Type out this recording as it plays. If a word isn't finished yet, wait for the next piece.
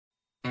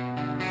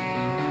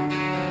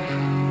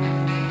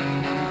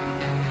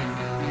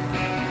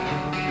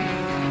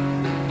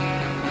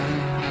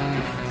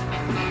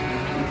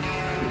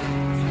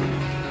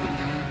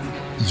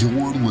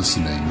You're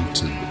listening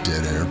to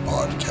Dead Air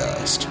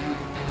Podcast,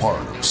 part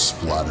of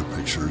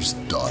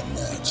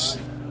SplatterPictures.net.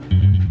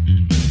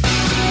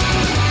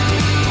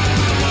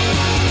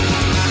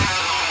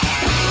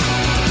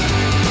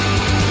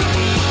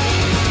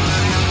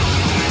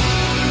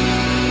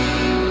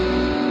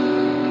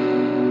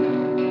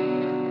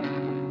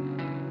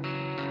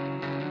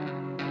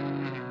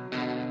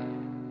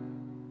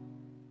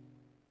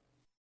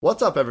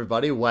 What's up,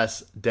 everybody?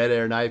 Wes Dead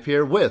Air Knife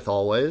here with,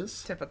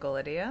 always, Typical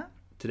Lydia.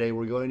 Today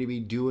we're going to be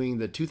doing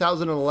the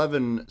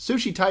 2011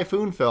 Sushi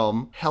Typhoon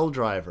film,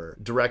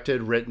 Helldriver,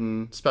 directed,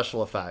 written,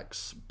 special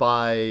effects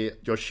by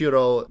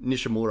Yoshiro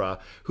Nishimura,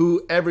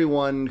 who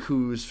everyone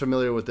who's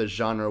familiar with this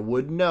genre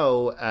would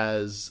know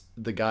as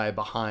the guy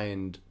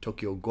behind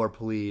Tokyo Gore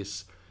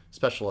Police,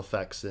 special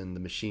effects in The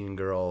Machine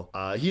Girl.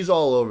 He's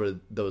all over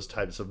those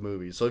types of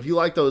movies. So if you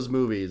like those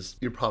movies,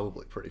 you're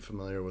probably pretty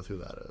familiar with who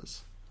that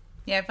is.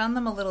 Yeah, I found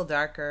them a little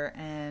darker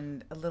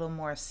and a little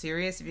more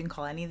serious, if you can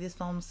call any of these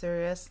films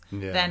serious,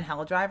 than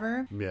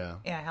Helldriver. Yeah.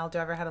 Yeah,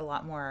 Helldriver had a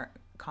lot more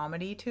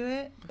comedy to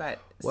it, but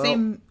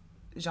same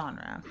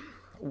genre.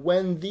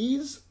 When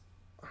these...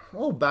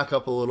 I'll back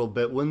up a little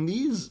bit. When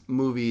these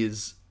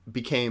movies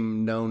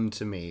became known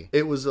to me,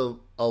 it was a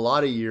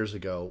lot of years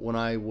ago when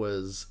I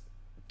was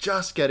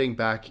just getting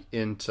back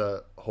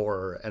into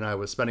horror, and I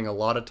was spending a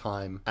lot of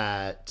time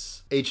at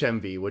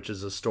HMV, which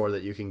is a store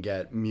that you can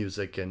get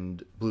music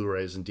and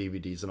Blu-rays and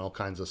DVDs and all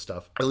kinds of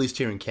stuff, at least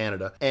here in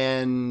Canada.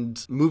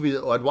 And movies,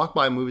 I'd walk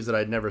by movies that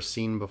I'd never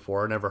seen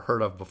before, never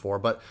heard of before,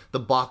 but the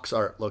box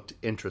art looked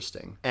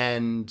interesting.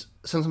 And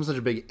since I'm such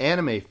a big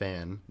anime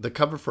fan, the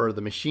cover for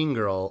The Machine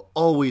Girl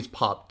always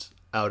popped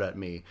out at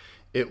me.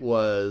 It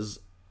was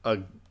a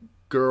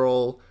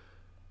girl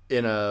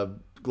in a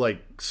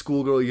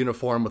schoolgirl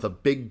uniform with a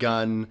big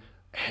gun,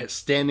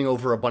 standing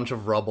over a bunch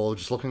of rubble,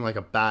 just looking like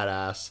a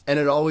badass. And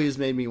it always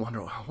made me wonder,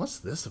 what's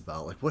this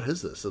about? Like, what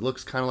is this? It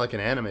looks kind of like an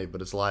anime,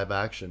 but it's live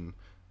action.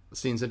 It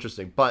seems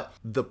interesting. But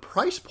the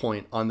price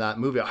point on that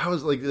movie, I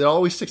was like, it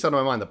always sticks out in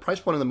my mind. The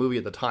price point of the movie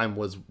at the time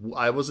was,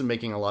 I wasn't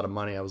making a lot of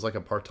money. I was like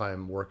a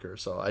part-time worker.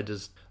 So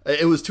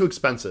it was too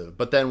expensive.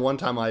 But then one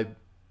time I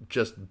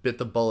just bit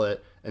the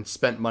bullet and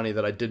spent money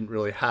that I didn't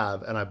really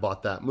have, and I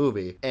bought that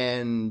movie.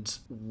 And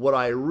what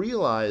I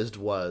realized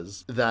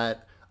was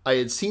that I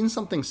had seen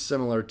something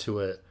similar to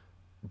it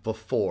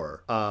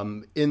before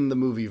in the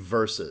movie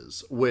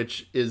Versus,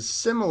 which is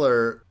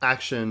similar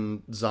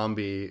action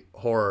zombie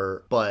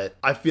horror, but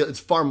I feel it's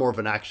far more of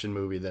an action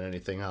movie than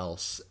anything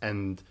else.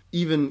 And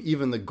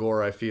even the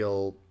gore, I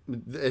feel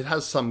it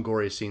has some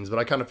gory scenes, but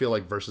I kind of feel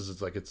like Versus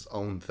is like its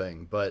own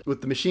thing. But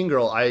with The Machine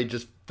Girl, I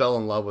just fell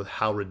in love with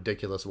how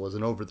ridiculous it was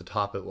and over the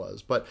top it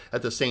was. But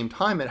at the same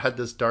time, it had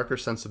this darker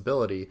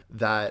sensibility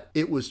that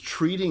it was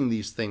treating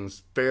these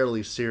things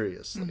fairly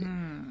seriously.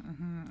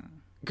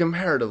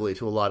 Comparatively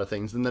to a lot of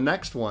things. And the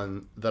next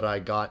one that I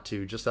got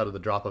to just out of the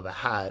drop of a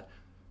hat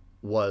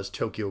was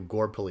Tokyo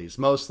Gore Police,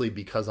 mostly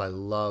because I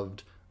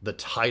loved the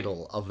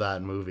title of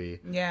that movie.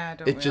 Yeah,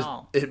 It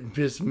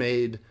just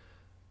made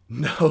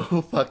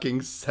no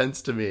fucking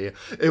sense to me.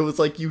 It was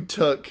like you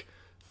took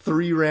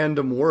 3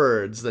 random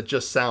words that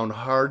just sound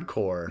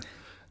hardcore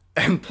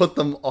and put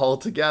them all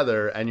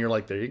together, and you're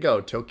like, there you go,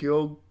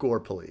 Tokyo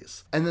Gore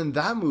Police. And then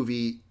that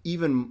movie,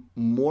 even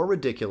more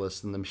ridiculous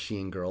than The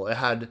Machine Girl, it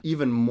had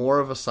even more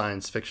of a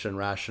science fiction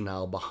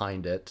rationale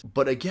behind it.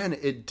 But again,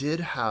 it did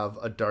have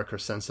a darker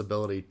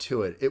sensibility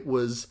to it.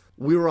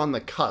 We were on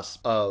the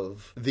cusp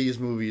of these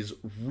movies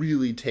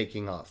really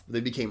taking off.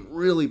 They became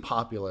really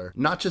popular,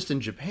 not just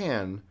in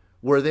Japan,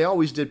 where they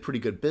always did pretty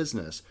good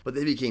business, but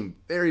they became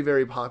very,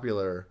 very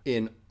popular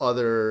in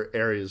other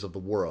areas of the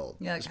world.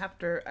 Yeah, like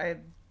after, I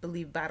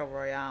believe, Battle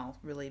Royale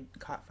really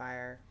caught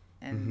fire,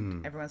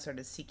 and everyone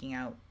started seeking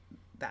out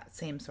that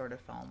same sort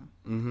of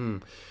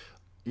film.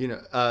 You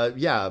know,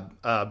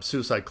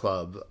 Suicide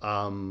Club,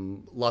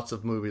 lots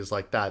of movies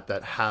like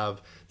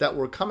that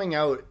were coming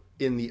out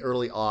in the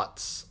early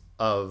aughts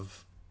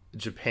of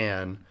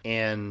Japan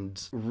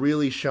and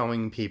really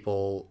showing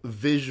people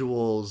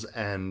visuals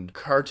and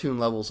cartoon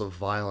levels of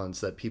violence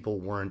that people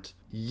weren't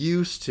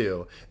used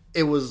to.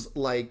 It was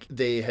like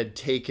they had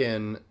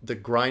taken the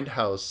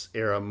Grindhouse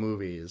era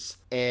movies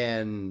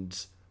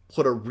and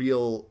put a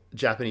real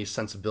Japanese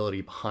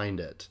sensibility behind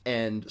it.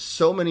 And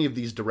so many of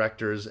these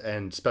directors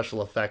and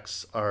special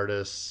effects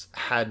artists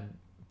had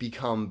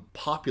become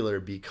popular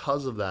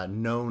because of that,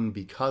 known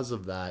because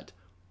of that.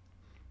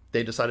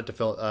 They decided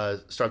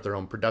to start their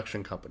own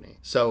production company.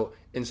 So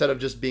instead of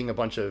just being a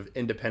bunch of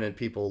independent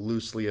people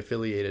loosely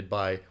affiliated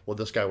by, well,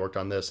 this guy worked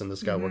on this and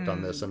this guy worked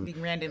on this, and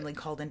being randomly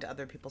called into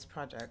other people's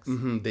projects.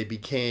 They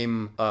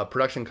became a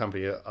production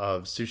company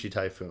of Sushi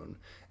Typhoon.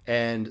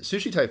 And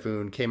Sushi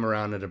Typhoon came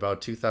around at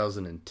about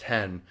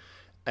 2010.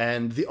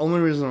 And the only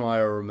reason why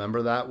I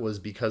remember that was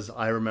because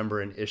I remember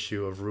an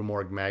issue of Rue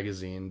Morgue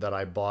magazine that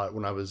I bought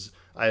when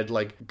I had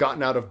like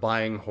gotten out of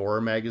buying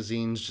horror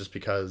magazines just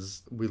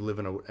because we live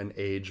in an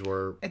age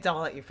where it's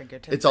all at your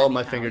fingertips. It's all at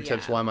my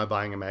fingertips. Yeah. Why am I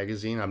buying a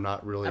magazine? I'm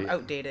not really... I'm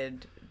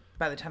outdated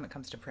by the time it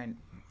comes to print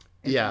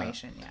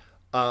information.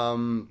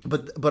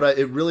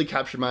 It really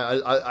captured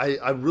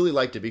I really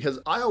liked it because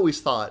I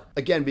always thought,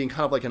 again, being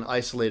kind of like an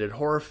isolated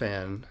horror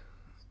fan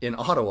in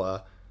Ottawa,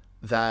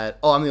 that,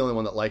 oh, I'm the only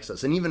one that likes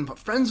this. And even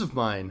friends of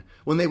mine,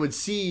 when they would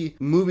see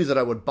movies that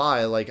I would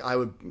buy, like I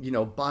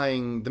would,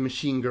 buying The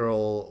Machine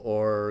Girl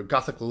or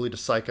Gothic Lolita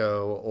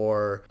Psycho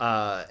or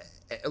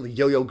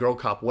Yo-Yo Girl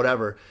Cop,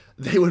 whatever,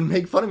 they would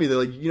make fun of me. They're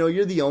like,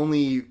 you're the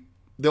only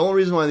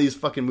reason why these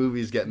fucking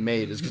movies get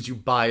made is because you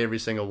buy every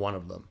single one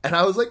of them. And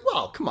I was like,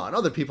 well, come on,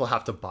 other people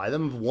have to buy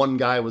them. If one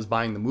guy was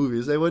buying the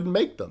movies, they wouldn't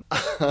make them.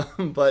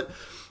 But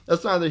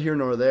that's neither here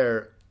nor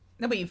there.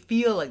 No, but you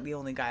feel like the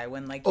only guy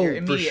when, like, your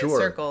immediate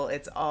circle,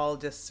 it's all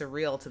just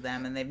surreal to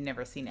them and they've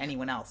never seen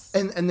anyone else.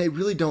 And they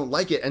really don't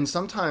like it. And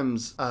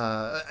sometimes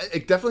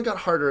it definitely got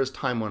harder as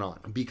time went on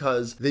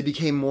because they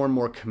became more and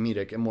more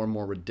comedic and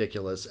more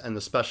ridiculous, and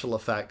the special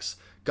effects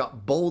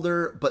got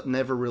bolder but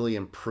never really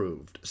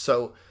improved.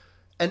 So,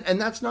 and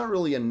that's not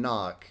really a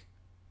knock.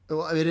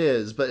 Well, it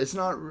is, but it's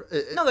not...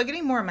 No, they're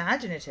getting more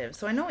imaginative,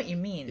 so I know what you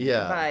mean.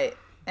 Yeah.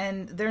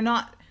 And they're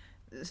not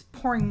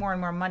pouring more and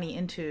more money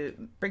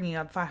into bringing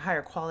up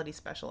higher quality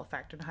special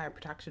effect and higher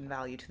production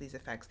value to these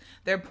effects.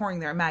 They're pouring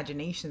their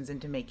imaginations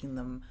into making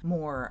them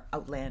more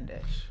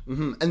outlandish.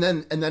 Mm-hmm. And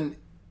then,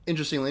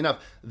 interestingly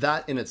enough,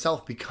 that in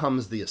itself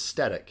becomes the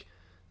aesthetic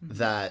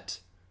that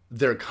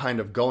they're kind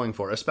of going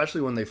for,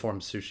 especially when they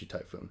formed Sushi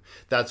Typhoon.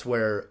 That's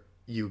where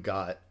you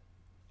got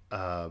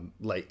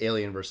like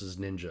Alien versus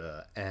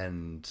Ninja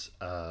and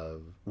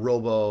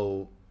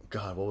Robo...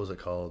 God, what was it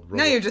called?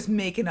 Now you're just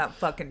making up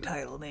fucking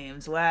title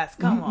names, Wes.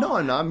 Come on. No,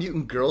 I'm not.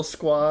 Mutant Girl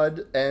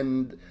Squad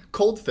and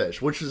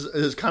Coldfish, which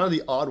is kind of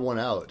the odd one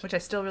out. Which I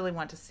still really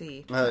want to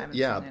see.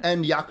 Yeah,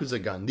 and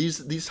Yakuza Gun.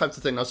 These types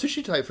of things. Now,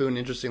 Sushi Typhoon,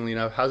 interestingly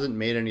enough, hasn't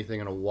made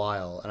anything in a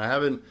while, and I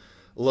haven't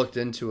looked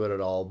into it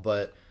at all,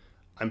 but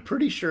I'm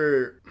pretty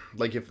sure,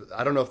 like,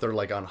 I don't know if they're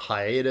like on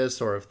hiatus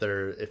or if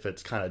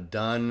it's kind of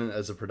done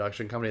as a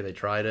production company. They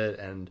tried it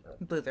and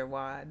blew their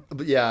wad.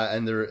 But yeah,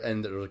 and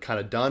they're kind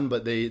of done,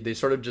 but they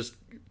sort of just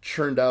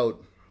churned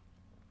out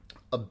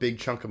a big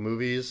chunk of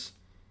movies,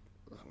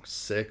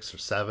 6 or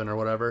 7 or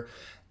whatever,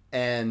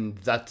 and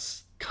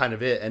that's kind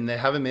of it. And they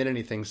haven't made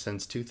anything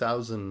since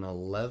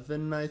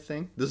 2011, I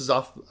think. This is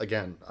off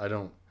again.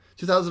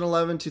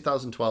 2011,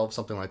 2012,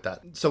 something like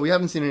that. So we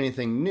haven't seen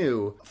anything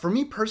new. For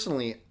me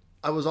personally,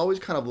 I was always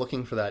kind of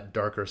looking for that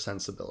darker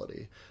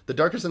sensibility. The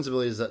darker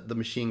sensibility is that The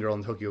Machine Girl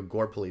and Tokyo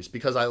Gore Police,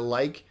 because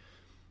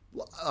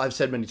I've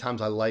said many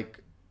times, I like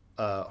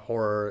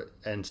horror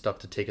and stuff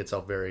to take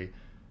itself very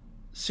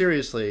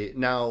seriously.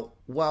 Now,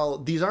 while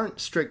these aren't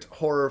strict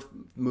horror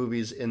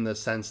movies in the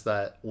sense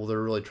that, well,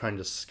 they're really trying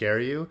to scare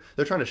you,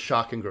 they're trying to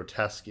shock and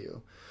grotesque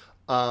you.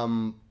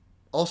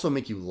 Also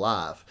make you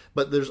laugh.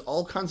 But there's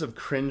all kinds of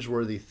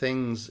cringeworthy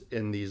things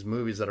in these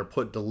movies that are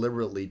put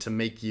deliberately to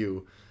make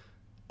you...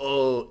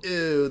 Oh,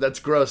 ew, that's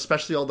gross.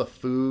 Especially all the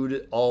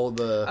food,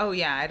 Oh,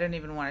 yeah, I don't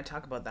even want to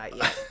talk about that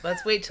yet.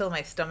 Let's wait till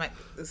my stomach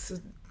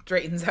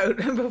straightens out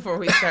before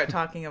we start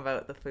talking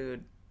about the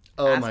food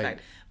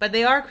aspect. But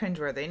they are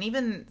cringeworthy, and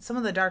even some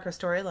of the darker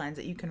storylines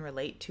that you can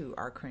relate to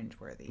are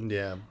cringeworthy.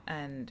 Yeah.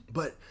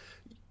 But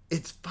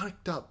it's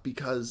fucked up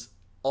because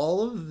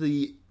all of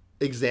the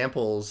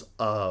examples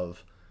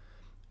of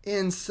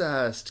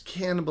incest,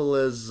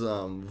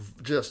 cannibalism,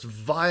 just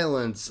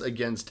violence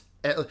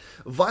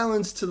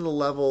to the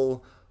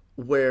level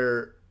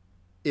where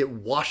it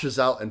washes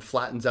out and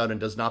flattens out and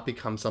does not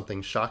become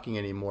something shocking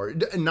anymore.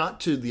 Not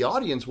to the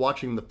audience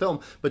watching the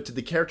film, but to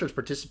the characters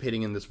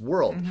participating in this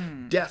world.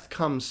 Mm-hmm. Death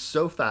comes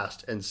so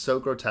fast and so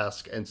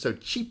grotesque and so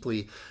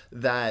cheaply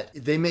that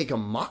they make a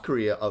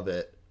mockery of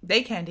it.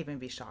 They can't even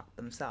be shocked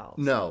themselves.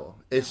 No,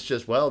 it's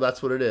just, well,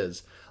 that's what it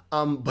is.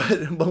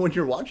 But when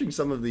you're watching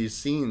some of these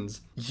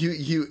scenes,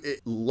 you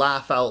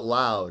laugh out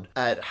loud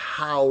at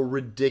how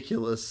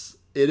ridiculous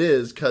it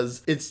is,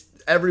 because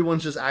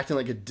everyone's just acting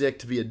like a dick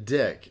to be a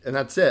dick, and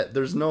that's it.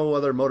 There's no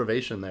other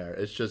motivation there.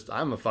 It's just,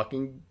 I'm a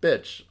fucking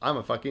bitch. I'm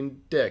a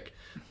fucking dick.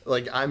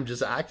 Like, I'm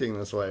just acting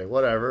this way.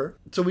 Whatever.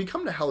 So we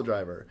come to Hell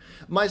Driver.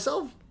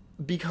 Myself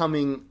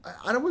becoming...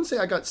 I don't want to say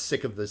I got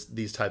sick of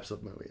these types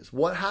of movies.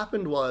 What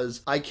happened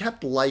was I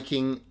kept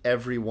liking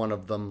every one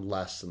of them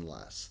less and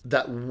less.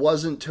 That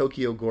wasn't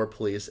Tokyo Gore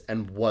Police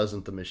and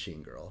wasn't The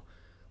Machine Girl.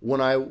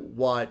 When I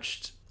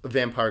watched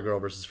Vampire Girl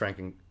versus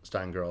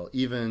Frankenstein Girl,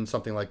 even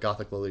something like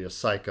Gothic Lolita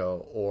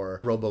Psycho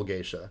or Robo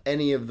Geisha,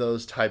 any of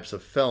those types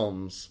of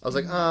films, I was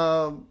like,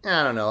 I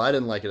don't know, I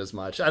didn't like it as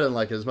much,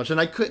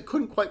 and I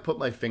couldn't quite put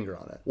my finger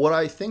on it. What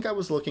I think I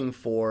was looking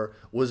for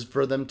was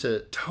for them to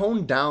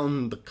tone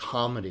down the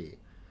comedy,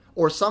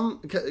 or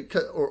some of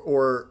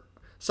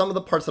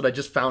the parts that I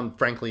just found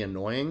frankly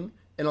annoying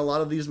in a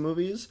lot of these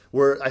movies,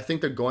 where I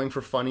think they're going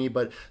for funny,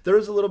 but there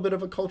is a little bit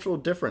of a cultural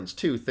difference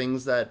too.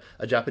 Things that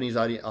a Japanese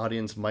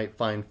audience might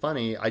find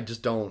funny, I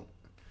don't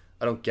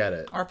get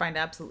it. Or find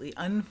absolutely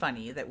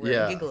unfunny that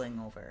we're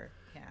giggling over.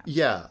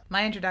 Yeah.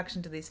 My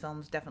introduction to these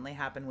films definitely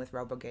happened with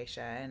Robo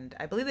Geisha, and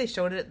I believe they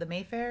showed it at the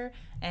Mayfair,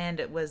 and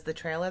it was the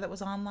trailer that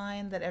was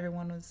online that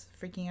everyone was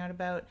freaking out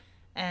about,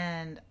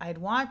 and I'd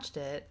watched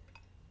it,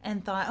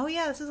 and thought, oh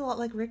yeah, this is a lot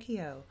like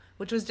Riccio,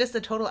 which was just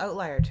a total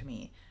outlier to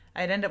me.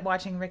 I'd end up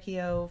watching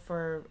Riccio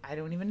for, I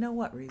don't even know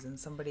what reason.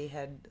 Somebody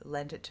had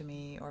lent it to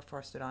me or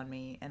forced it on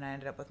me, and I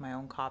ended up with my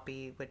own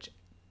copy, which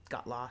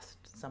got lost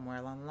somewhere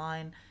along the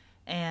line.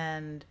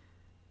 And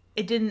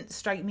it didn't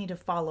strike me to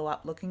follow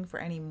up looking for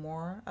any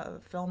more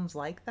films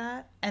like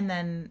that. And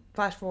then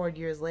flash forward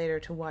years later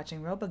to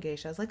watching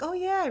Robogeisha, I was like, oh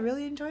yeah, I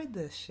really enjoyed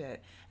this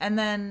shit. And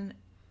then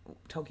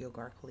Tokyo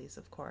Gore Police,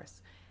 of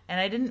course. And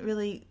I didn't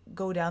really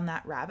go down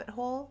that rabbit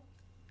hole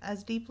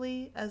as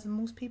deeply as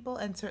most people,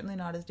 and certainly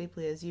not as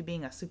deeply as you,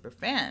 being a super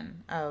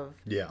fan of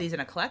these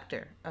and a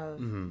collector of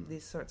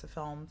these sorts of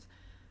films.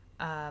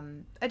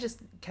 I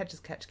just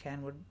catch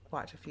can would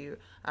watch a few.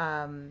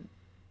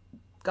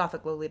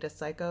 Gothic Lolita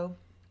Psycho.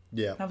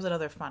 Yeah. That was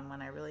another fun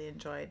one I really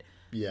enjoyed.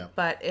 Yeah.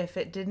 But if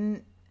it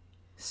didn't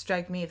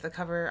strike me, if the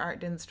cover art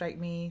didn't strike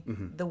me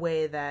the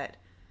way that,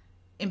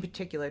 in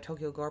particular,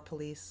 Tokyo Gore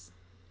Police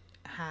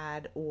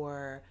had,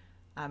 or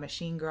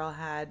Machine Girl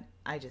had,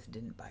 I just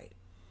didn't bite.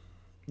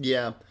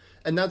 Yeah,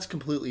 and that's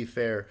completely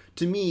fair.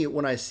 To me,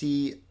 when I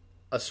see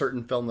a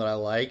certain film that I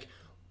like,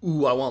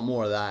 ooh, I want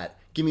more of that.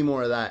 Give me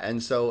more of that.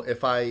 And so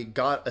if I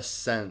got a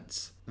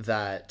sense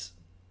that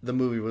the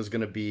movie was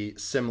going to be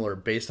similar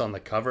based on the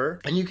cover,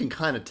 and you can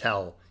kind of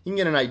tell, you can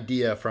get an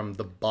idea from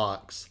the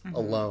box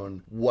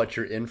alone what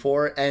you're in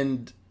for.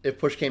 And if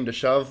push came to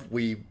shove,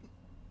 we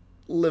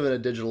live in a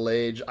digital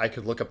age. I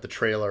could look up the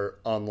trailer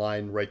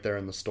online right there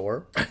in the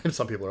store. And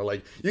some people are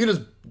like, you can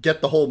just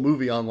get the whole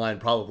movie online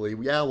probably.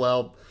 Yeah,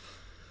 well,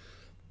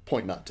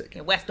 point not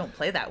taken. Wes don't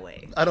play that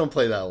way. I don't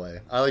play that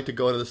way. I like to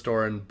go to the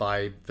store and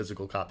buy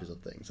physical copies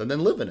of things and then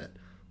live in it.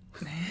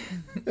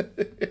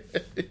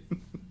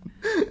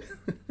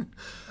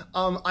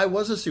 I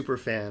was a super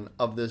fan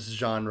of this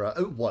genre.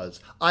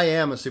 I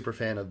am a super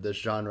fan of this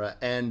genre.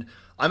 And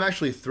I'm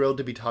actually thrilled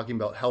to be talking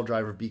about Hell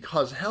Driver,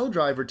 because Hell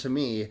Driver to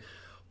me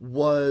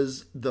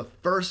was the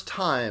first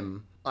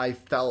time I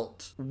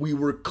felt we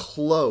were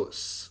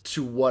close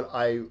to what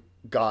I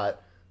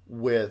got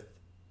with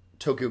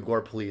Tokyo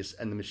Gore Police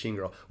and The Machine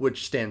Girl,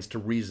 which stands to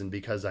reason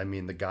because, I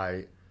mean, the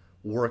guy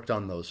worked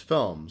on those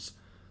films.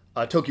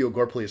 Tokyo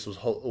Gore Police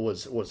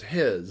was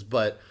his,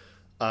 but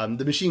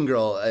The Machine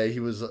Girl, he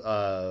was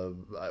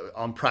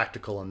on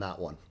practical in that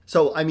one.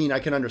 So, I mean, I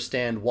can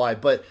understand why.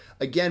 But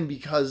again,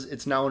 because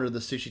it's now under the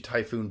Sushi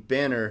Typhoon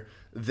banner,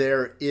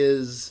 there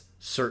is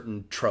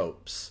certain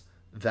tropes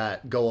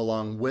that go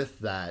along with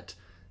that.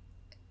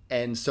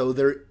 And so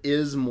there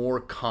is more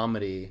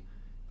comedy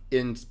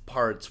in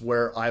parts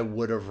where I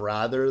would have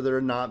rather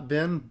there not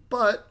been,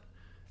 but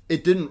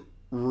it didn't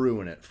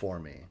ruin it for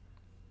me.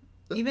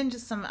 Even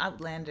just some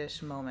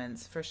outlandish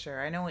moments, for sure.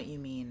 I know what you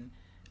mean.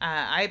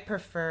 I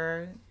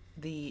prefer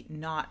the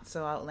not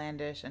so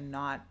outlandish and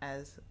not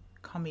as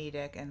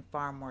comedic and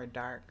far more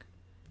dark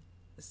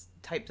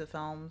types of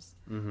films.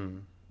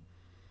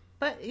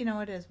 But, you know,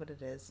 it is what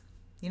it is.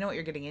 You know what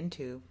you're getting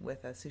into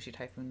with a Sushi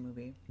Typhoon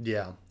movie.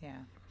 Yeah. Yeah.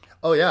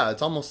 Oh, yeah.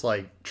 It's almost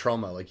like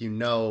Troma. Like, you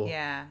know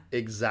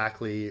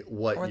exactly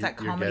what you're getting.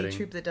 Or that comedy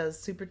troupe that does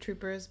Super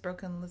Troopers,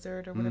 Broken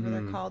Lizard, or whatever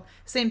they're called.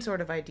 Same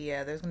sort of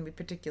idea. There's going to be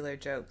particular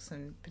jokes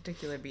and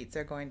particular beats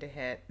they're going to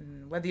hit.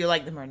 And whether you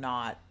like them or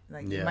not.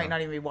 Like, you might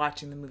not even be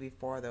watching the movie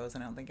for those. I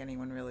don't think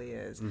anyone really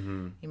is.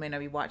 You might not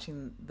be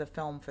watching the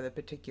film for the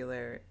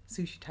particular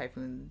Sushi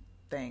Typhoon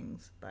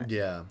things. But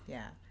yeah.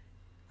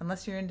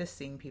 Unless you're into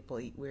seeing people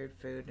eat weird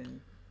food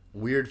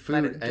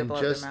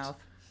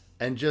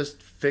and just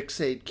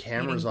fixate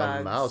cameras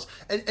on mouths.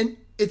 And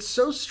it's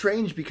so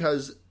strange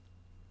because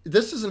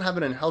this doesn't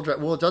happen in Hell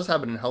Driver. Well, it does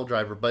happen in Hell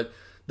Driver, but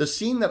the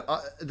scene that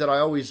I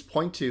always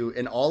point to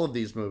in all of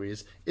these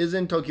movies is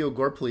in Tokyo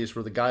Gore Police,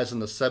 where the guy's in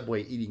the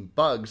subway eating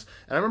bugs.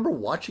 And I remember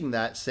watching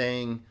that,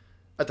 saying,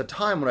 at the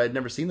time when I had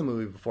never seen the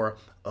movie before,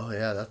 oh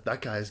yeah,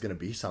 that guy's going to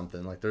be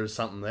something. Like, there's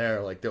something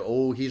there. Like,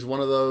 he's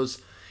one of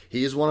those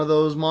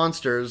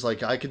monsters.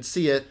 Like, I could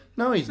see it.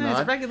 No, he's not. He's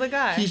a regular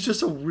guy. He's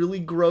just a really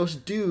gross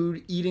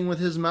dude eating with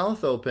his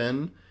mouth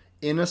open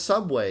in a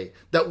subway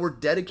that we're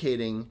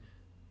dedicating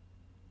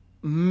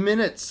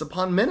minutes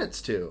upon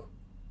minutes to.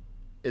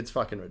 It's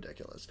fucking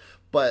ridiculous.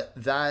 But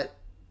that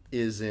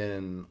is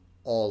in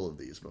all of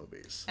these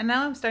movies. And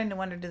now I'm starting to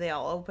wonder, do they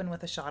all open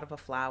with a shot of a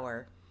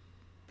flower?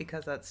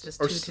 Because that's just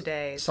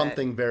today.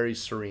 Something very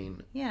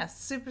serene. Yeah,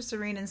 super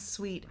serene and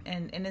sweet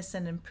and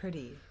innocent and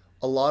pretty.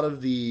 A lot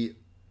of the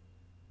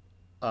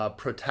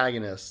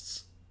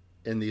protagonists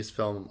in these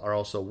films are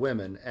also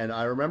women. And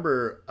I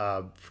remember,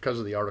 because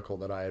of the article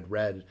that I had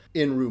read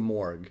in Rue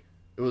Morgue,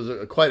 it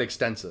was quite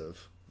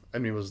extensive. I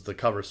mean, it was the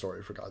cover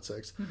story, for God's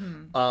sakes.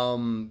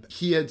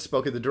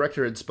 The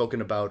director had spoken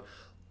about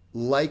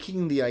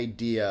liking the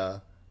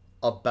idea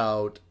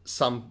about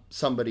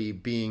somebody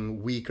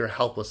being weak or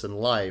helpless in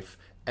life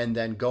and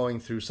then going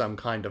through some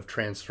kind of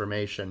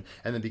transformation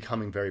and then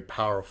becoming very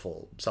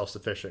powerful,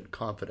 self-sufficient,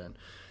 confident.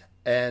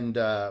 And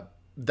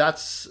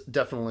that's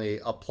definitely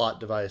a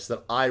plot device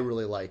that I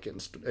really like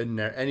in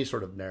any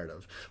sort of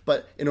narrative.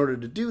 But in order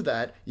to do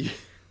that,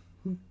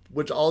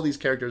 which all these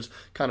characters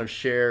kind of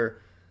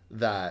share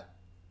that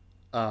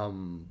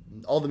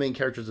all the main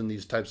characters in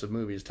these types of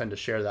movies tend to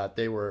share that.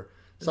 They were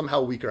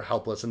somehow weak or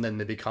helpless, and then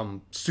they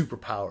become super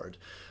powered.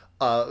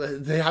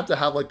 They have to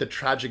have like the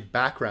tragic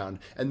background,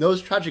 and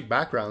those tragic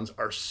backgrounds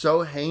are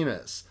so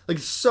heinous, like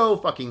so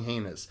fucking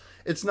heinous.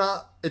 It's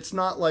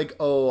not like,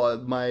 oh,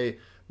 my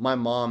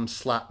mom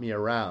slapped me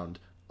around.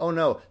 Oh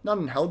no, not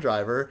in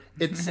Helldriver.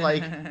 It's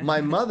like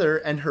my mother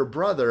and her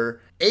brother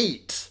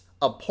ate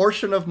a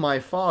portion of my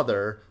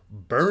father,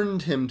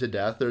 burned him to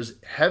death. There's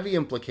heavy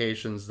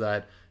implications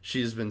that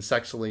she's been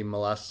sexually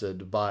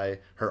molested by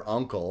her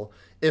uncle,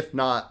 if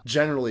not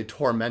generally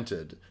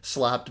tormented,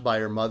 slapped by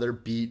her mother,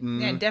 beaten.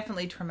 Yeah,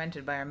 definitely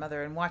tormented by her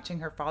mother, and watching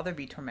her father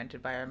be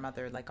tormented by her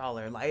mother like all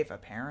her life,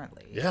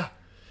 apparently. Yeah.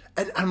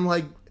 And I'm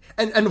like,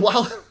 and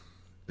while,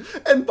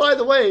 and by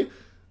the way,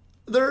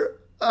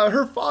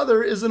 her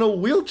father is in a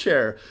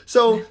wheelchair.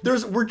 So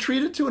we're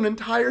treated to an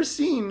entire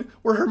scene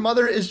where her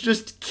mother is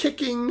just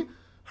kicking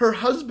her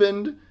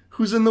husband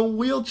who's in the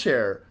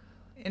wheelchair.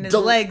 In his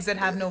legs that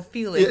have no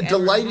feeling. And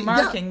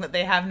remarking that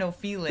they have no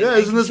feeling. Yeah,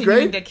 isn't this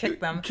great? To kick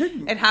them.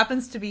 It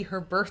happens to be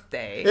her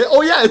birthday.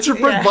 Oh yeah, it's her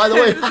birthday. Yeah. By the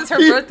way, this is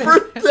her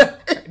birthday.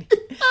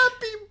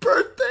 Happy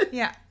birthday.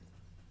 Yeah.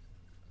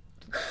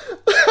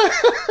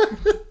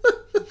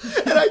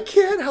 And I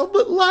can't help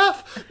but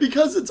laugh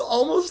because it's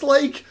almost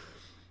like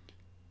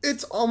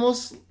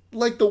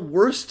the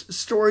worst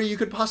story you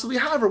could possibly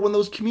have, or when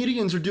those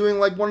comedians are doing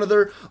like one of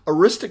their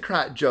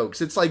aristocrat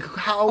jokes. It's like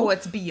how... Oh,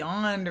 it's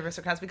beyond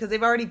aristocrats, because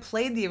they've already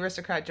played the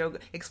aristocrat joke,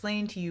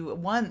 explaining to you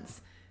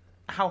once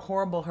how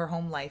horrible her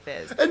home life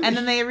is. And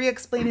then they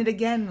re-explain it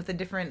again with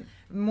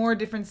more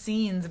different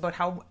scenes about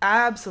how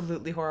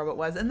absolutely horrible it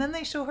was. And then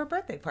they show her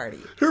birthday party.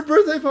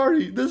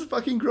 This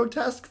fucking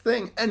grotesque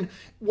thing. And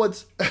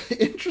what's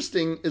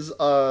interesting is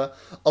a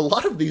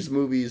lot of these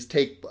movies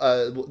take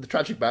the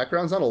tragic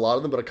backgrounds, not a lot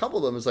of them, but a couple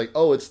of them is like,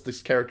 oh, it's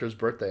this character's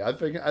birthday. I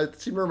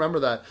seem to remember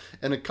that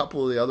in a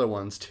couple of the other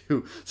ones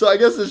too. So I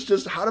guess it's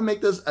just how to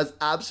make this as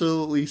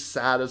absolutely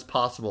sad as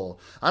possible.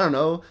 I don't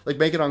know, like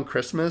make it on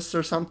Christmas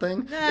or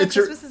something.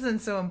 Christmas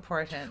isn't so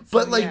important. So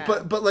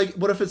but like,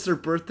 what if it's their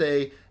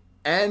birthday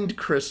and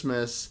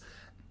Christmas,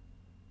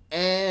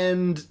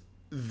 and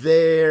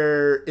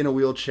they're in a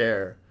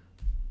wheelchair,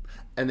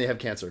 and they have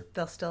cancer?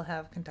 They'll still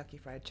have Kentucky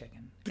Fried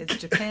Chicken. It's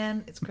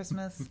Japan, it's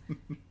Christmas,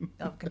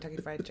 they'll have Kentucky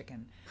Fried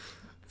Chicken.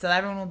 So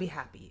everyone will be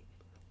happy.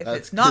 If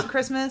it's not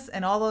Christmas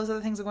and all those other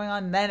things are going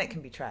on, then it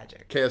can be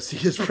tragic.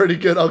 KFC is pretty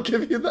good, I'll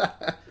give you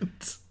that.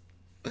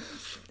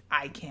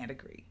 I can't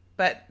agree.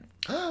 But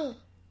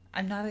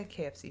I'm not a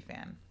KFC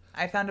fan.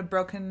 I found a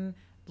broken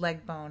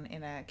leg bone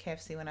in a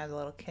KFC when I was a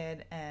little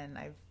kid, and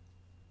I've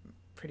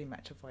pretty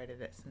much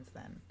avoided it since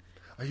then.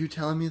 Are you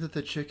telling me that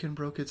the chicken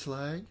broke its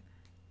leg?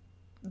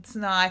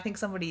 No, I think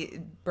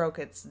somebody broke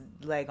its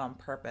leg on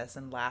purpose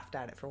and laughed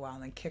at it for a while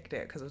and then kicked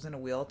it because it was in a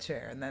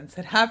wheelchair, and then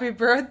said happy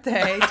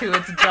birthday to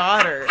its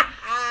daughter.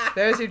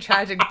 There's your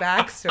tragic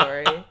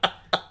backstory.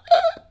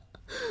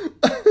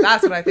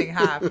 That's what I think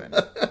happened.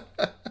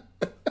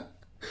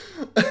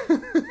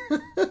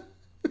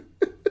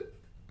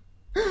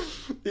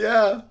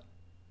 Yeah.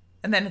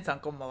 And then its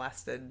uncle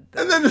molested.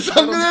 And then its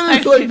uncle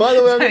was like, by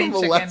the way, I'm going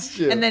to molest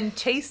you. And then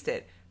chased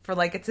it for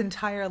like its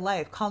entire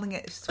life, calling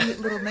it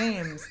sweet little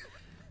names.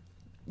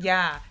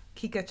 Yeah.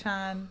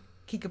 Kika-chan,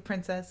 Kika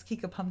Princess,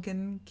 Kika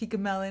Pumpkin, Kika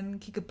Melon,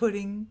 Kika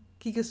Pudding,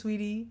 Kika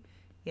Sweetie.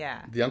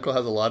 Yeah. The uncle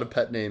has a lot of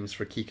pet names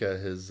for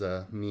Kika, his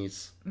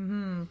niece.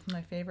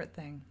 My favorite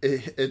thing.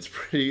 It's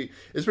pretty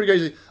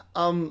crazy.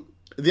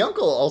 The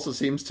uncle also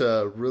seems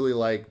to really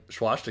like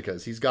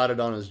swastikas. He's got it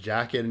on his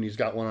jacket, and he's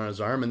got one on his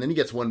arm, and then he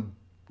gets one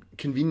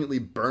conveniently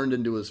burned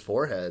into his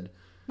forehead.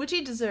 Which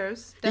he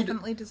deserves.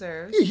 Definitely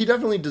deserves. He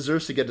definitely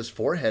deserves to get his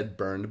forehead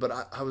burned, but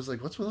I was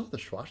like, what's with all the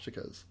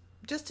swastikas?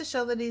 Just to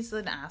show that he's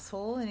an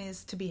asshole and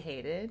he's to be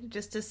hated.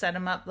 Just to set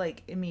him up,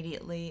 like,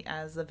 immediately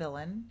as the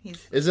villain.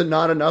 Is it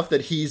not enough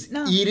that he's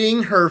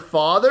eating her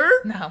father?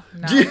 No.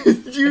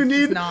 Do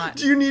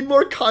you need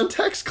more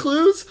context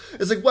clues?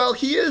 It's like, well,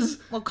 he is...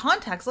 Well,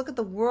 context. Look at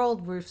the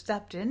world we've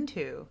stepped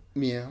into.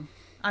 Yeah.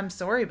 I'm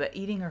sorry, but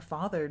eating her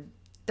father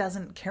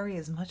doesn't carry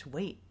as much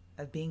weight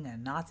as being a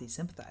Nazi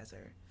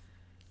sympathizer.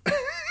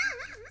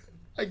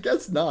 I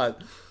guess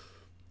not.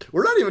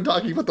 We're not even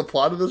talking about the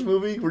plot of this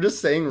movie. We're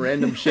just saying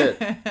random shit.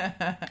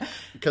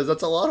 Because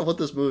that's a lot of what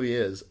this movie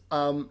is.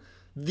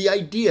 The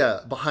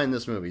idea behind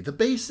this movie, the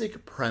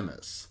basic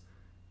premise,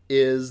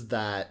 is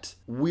that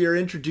we're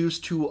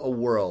introduced to a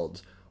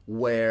world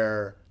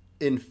where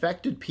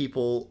infected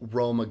people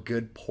roam a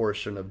good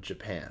portion of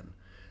Japan.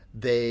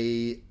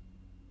 They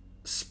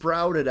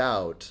sprouted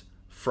out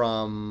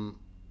from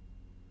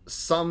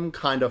some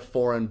kind of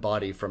foreign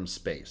body from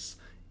space.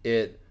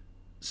 It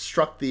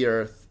struck the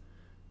Earth.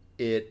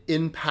 It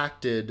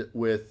impacted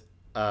with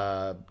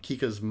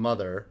Kika's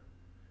mother,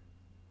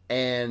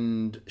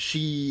 and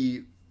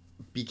she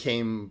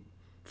became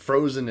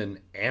frozen in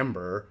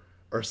amber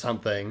or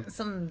something.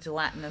 Some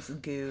gelatinous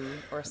goo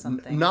or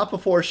something. Not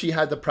before she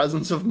had the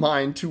presence of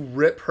mind to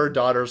rip her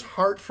daughter's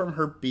heart from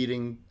her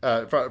beating,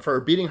 for her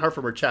beating heart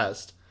from her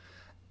chest,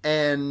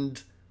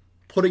 and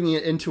putting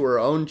it into her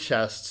own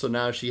chest, so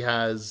now she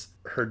has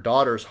her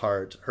daughter's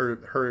heart.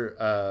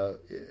 Kika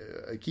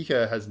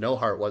has no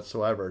heart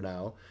whatsoever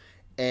now,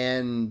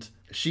 and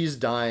she's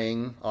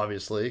dying,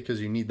 obviously, because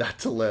you need that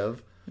to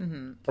live.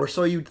 Mm-hmm. Or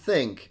so you'd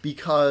think,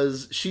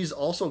 because she's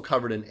also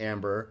covered in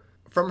amber.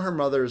 From her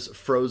mother's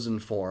frozen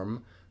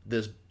form,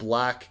 this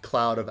black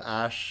cloud of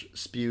ash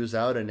spews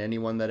out, and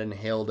anyone that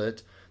inhaled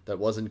it that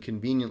wasn't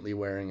conveniently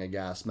wearing a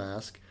gas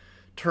mask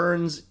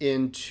turns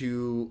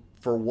into,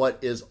 for what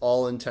is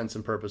all intents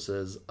and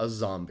purposes, a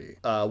zombie.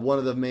 One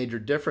of the major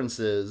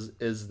differences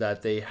is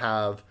that they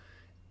have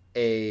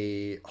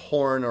a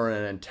horn or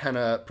an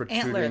antenna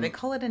protruding. Antler. They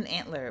call it an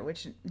antler,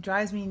 which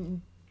drives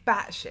me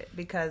batshit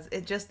because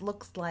it just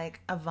looks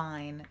like a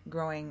vine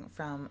growing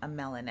from a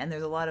melon, and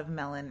there's a lot of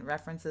melon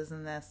references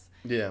in this.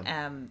 Yeah.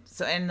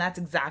 And that's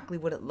exactly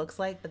what it looks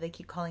like, but they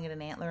keep calling it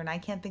an antler, and I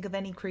can't think of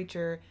any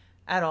creature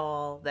at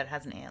all that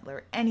has an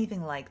antler,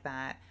 anything like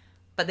that.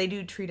 But they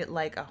do treat it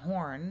like a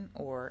horn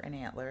or an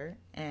antler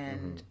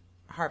and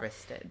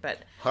harvest it.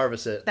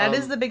 That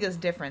is the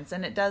biggest difference,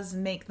 and it does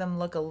make them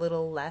look a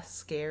little less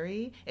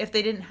scary. If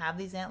they didn't have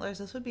these antlers,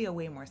 this would be a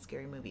way more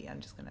scary movie.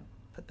 I'm just going to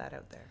put that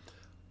out there.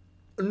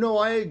 No,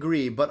 I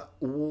agree, but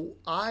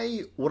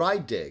what I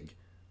dig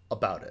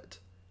about it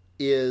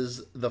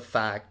is the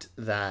fact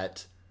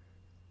that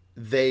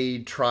they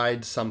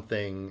tried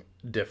something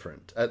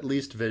different, at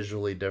least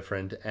visually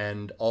different,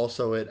 and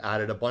also it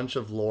added a bunch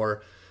of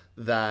lore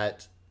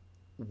that,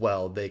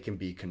 well, they can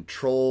be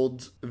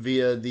controlled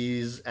via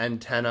these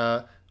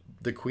antenna.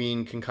 The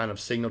queen can kind of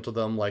signal to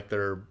them like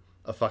they're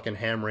a fucking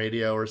ham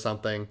radio or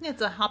something.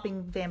 It's a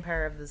hopping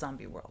vampire of the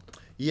zombie world.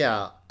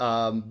 Yeah.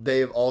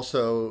 They've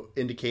also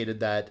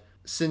indicated that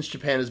since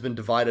Japan has been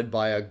divided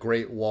by a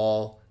great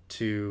wall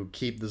to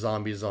keep the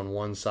zombies on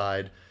one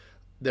side,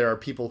 there are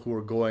people who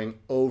are going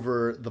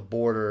over the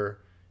border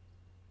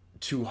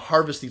to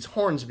harvest these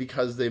horns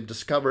because they've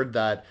discovered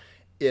that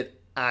it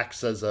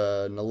acts as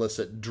an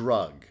illicit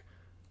drug.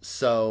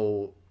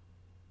 So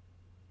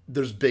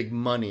there's big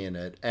money in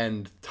it,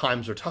 and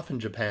times are tough in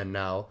Japan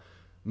now.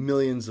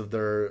 Millions of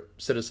their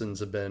citizens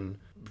have been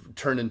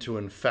turned into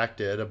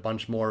infected, a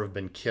bunch more have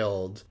been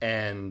killed,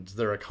 and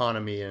their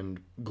economy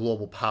and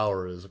global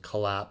power is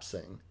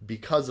collapsing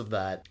because of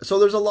that. So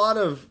there's a lot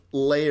of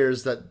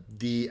layers that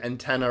the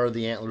antenna or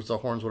the antlers, the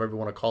horns, whatever you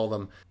want to call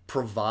them,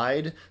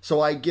 provide.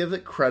 So I give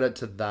it credit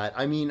to that.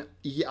 I mean,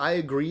 I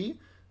agree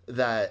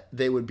that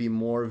they would be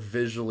more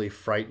visually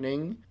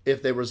frightening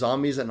if they were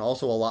zombies and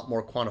also a lot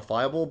more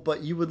quantifiable,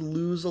 but you would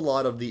lose a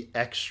lot of the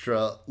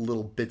extra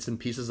little bits and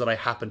pieces that I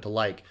happen to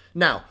like.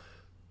 Now,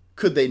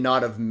 could they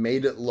not have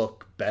made it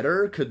look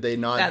better? Could they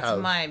not have...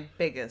 That's my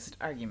biggest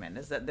argument,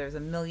 is that there's a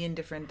million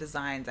different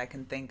designs I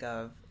can think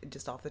of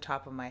just off the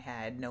top of my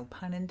head, no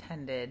pun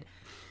intended,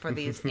 for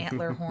these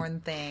antler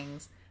horn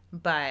things,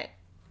 but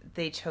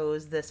they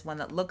chose this one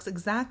that looks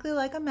exactly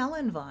like a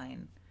melon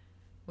vine,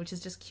 which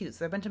is just cute. So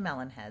there are a bunch of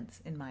melon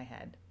heads in my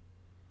head.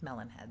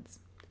 Melon heads.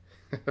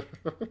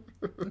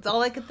 That's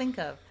all I could think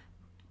of.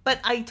 But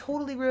I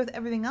totally agree with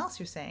everything else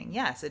you're saying.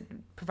 Yes, it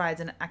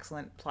provides an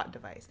excellent plot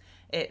device.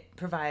 It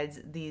provides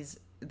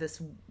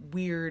this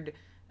weird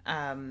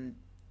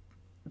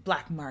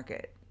black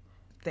market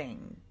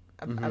thing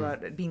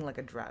about it being like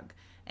a drug.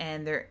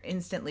 And they're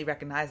instantly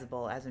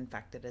recognizable as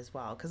infected as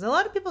well. Because a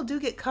lot of people do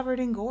get covered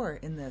in gore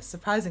in this,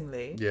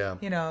 surprisingly. Yeah.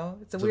 You know,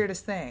 it's the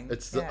weirdest thing.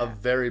 It's a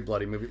very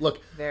bloody movie.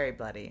 Look. Very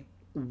bloody.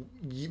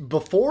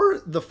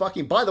 Before the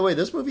fucking... By the way,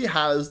 this movie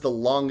has the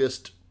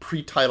longest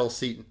pre-title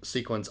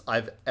sequence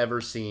I've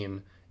ever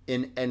seen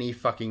in any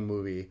fucking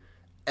movie.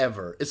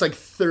 Ever. It's like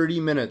 30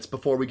 minutes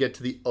before we get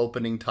to the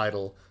opening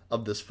title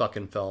of this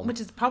fucking film.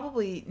 Which is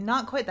probably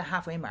not quite the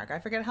halfway mark. I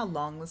forget how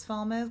long this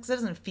film is, because it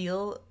doesn't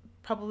feel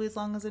probably as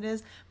long as it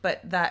is,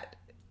 but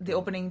the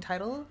opening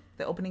title,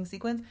 the opening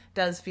sequence,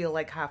 does feel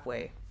like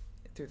halfway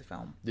through the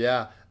film.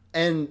 Yeah.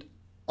 And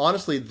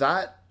honestly,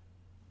 that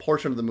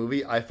portion of the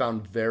movie I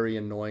found very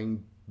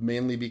annoying,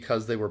 mainly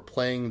because they were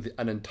playing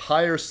an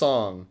entire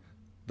song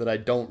that I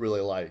don't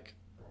really like.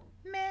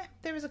 Meh.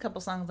 There was a couple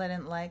songs I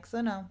didn't like,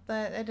 so no,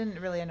 it didn't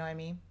really annoy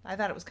me. I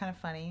thought it was kind of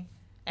funny.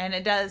 And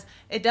it does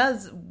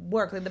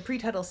work. Like, the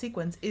pre-title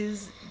sequence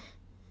is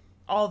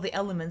all the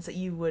elements that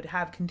you would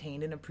have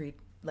contained in a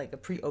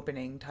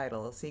pre-opening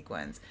title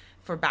sequence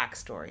for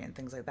backstory and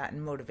things like that,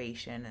 and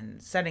motivation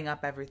and setting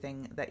up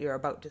everything that you're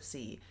about to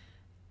see.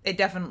 It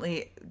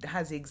definitely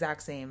has the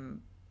exact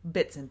same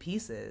bits and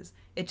pieces.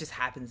 It just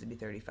happens to be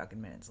 30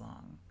 fucking minutes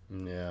long.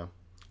 Yeah.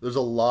 There's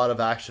a lot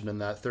of action in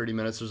that 30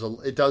 minutes.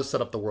 It does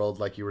set up the world,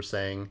 like you were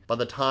saying. By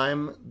the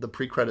time the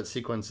pre-credit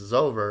sequence is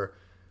over,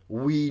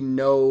 we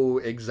know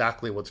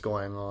exactly what's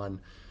going on.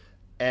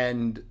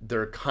 And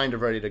they're kind of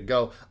ready to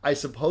go. I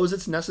suppose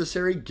it's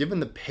necessary given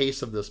the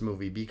pace of this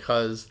movie,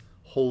 because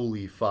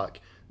holy fuck,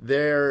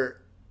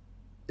 there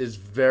is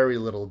very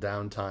little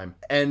downtime.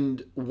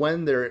 And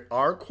when there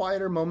are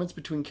quieter moments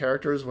between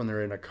characters, when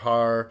they're in a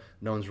car,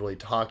 no one's really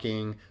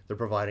talking, they're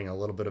providing a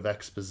little bit of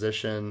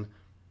exposition,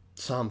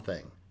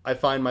 something. I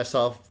find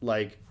myself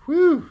like,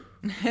 whew,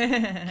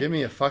 Give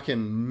me a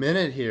fucking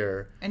minute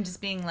here. And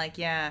just being like,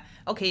 yeah,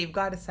 okay, you've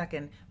got a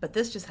second, but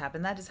this just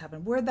happened, that just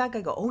happened. Where'd that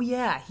guy go? Oh,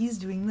 yeah, he's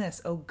doing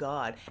this. Oh,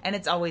 God. And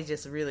it's always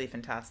just really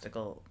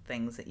fantastical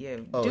things that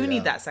you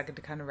need that second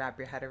to kind of wrap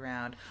your head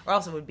around. Or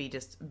else it would be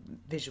just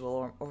visual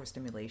or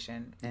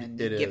overstimulation and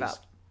give up.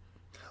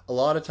 A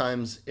lot of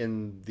times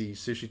in the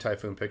Sushi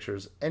Typhoon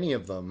pictures, any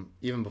of them,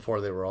 even before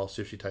they were all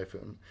Sushi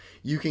Typhoon,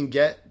 you can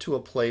get to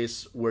a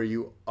place where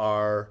you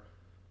are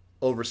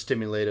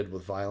overstimulated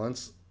with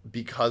violence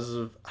because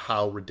of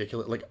how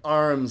ridiculous, like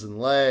arms and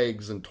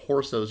legs and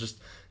torsos, just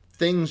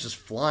things just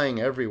flying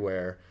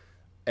everywhere,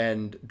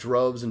 and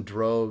droves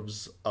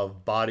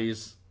of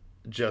bodies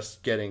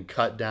just getting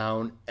cut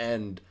down,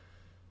 and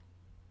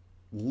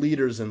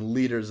liters and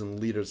liters and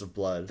liters of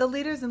blood. The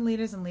liters and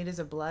liters and liters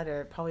of blood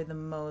are probably the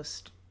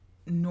most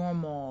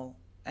normal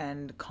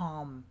and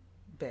calm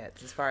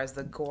bits as far as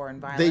the gore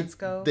and violence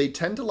go. They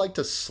tend to like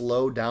to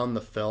slow down the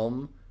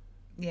film.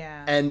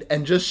 Yeah.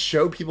 And just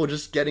show people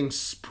just getting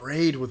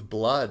sprayed with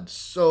blood.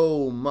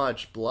 So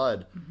much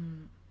blood.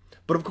 Mm-hmm.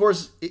 But of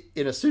course,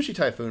 in a Sushi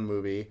Typhoon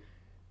movie,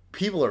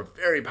 people are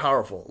very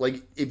powerful.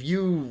 Like, if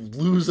you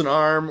lose an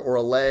arm or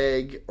a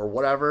leg or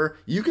whatever,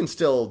 you can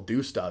still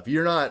do stuff.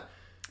 You're not...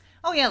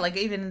 Oh, yeah, like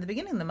even in the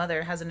beginning, the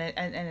mother has an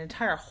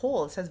entire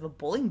hole, the size of a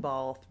bowling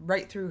ball,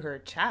 right through her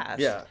chest.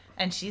 Yeah.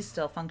 And she's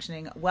still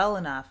functioning well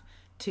enough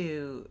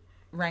to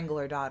wrangle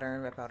her daughter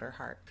and rip out her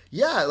heart.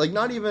 Yeah, like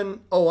not even,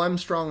 oh, I'm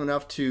strong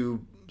enough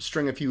to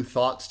string a few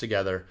thoughts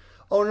together.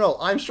 Oh, no,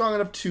 I'm strong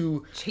enough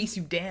to... chase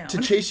you down.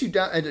 To chase you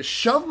down and to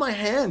shove my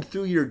hand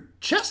through your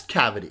chest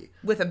cavity.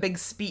 With a big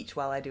speech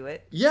while I do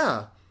it.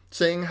 Yeah,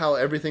 saying how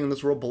everything in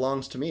this world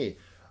belongs to me.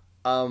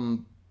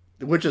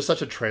 Which is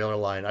such a trailer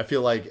line. I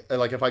feel like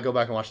if I go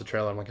back and watch the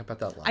trailer, I'm like, I bet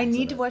that line. I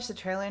need to watch the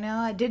trailer now.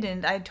 I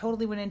didn't. I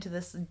totally went into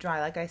this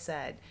dry, like I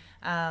said.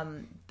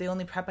 The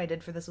only prep I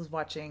did for this was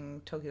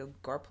watching Tokyo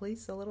Gore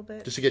Police a little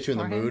bit. Just to get you in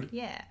the mood?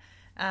 Yeah.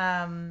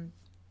 When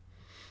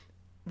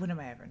am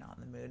I ever not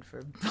in the mood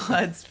for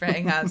blood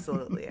spraying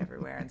absolutely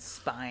everywhere and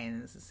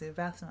spines? It's the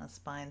vast amount of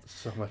spines.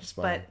 So much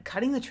spine. But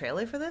cutting the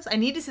trailer for this, I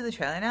need to see the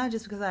trailer now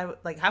just because I,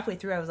 like, halfway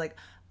through I was like,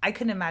 I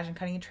couldn't imagine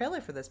cutting a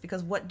trailer for this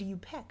because what do you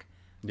pick?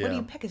 Yeah. What do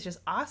you pick? It's just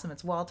awesome.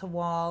 It's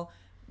wall-to-wall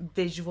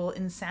visual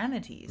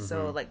insanity. Mm-hmm.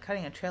 So, like,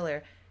 cutting a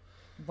trailer,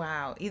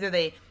 wow. Either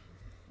they,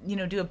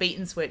 do a bait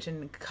and switch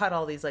and cut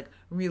all these, like,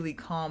 really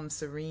calm,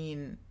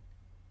 serene,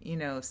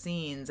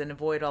 scenes and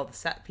avoid all the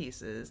set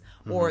pieces.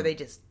 Mm-hmm. Or they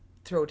just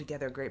throw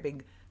together a great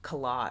big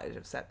collage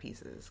of set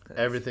pieces.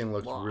 Everything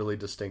looks really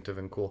distinctive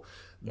and cool.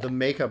 Yeah. The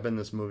makeup in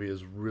this movie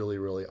is really,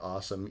 really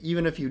awesome.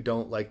 Even if you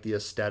don't like the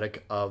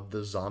aesthetic of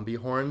the zombie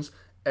horns,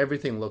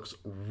 everything looks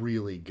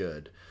really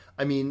good.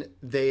 I mean,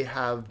 they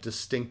have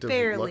distinctive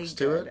looks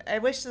to it. I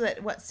wish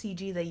that what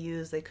CG they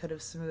use, they could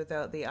have smoothed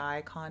out the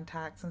eye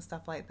contacts and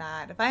stuff like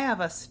that. If I have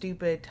a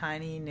stupid,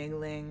 tiny,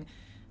 niggling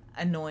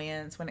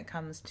annoyance when it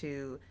comes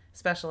to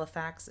special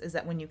effects, is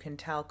that when you can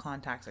tell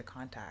contacts are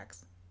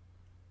contacts.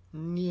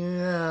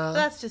 Yeah. So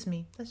that's just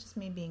me. That's just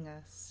me being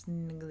a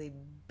sniggly,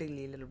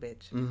 biggly little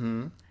bitch.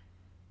 Mm-hmm.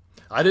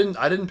 I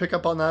didn't pick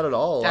up on that at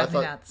all. Drives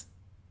me nuts.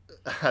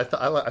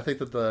 I think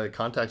that the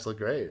contacts look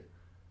great.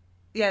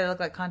 Yeah, they look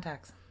like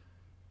contacts.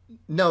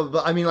 No,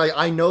 but I mean, like,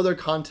 I know they're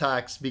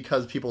contacts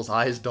because people's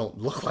eyes don't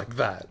look like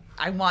that.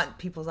 I want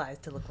people's eyes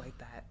to look like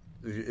that.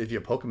 If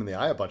you poke them in the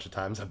eye a bunch of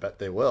times, I bet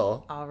they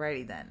will.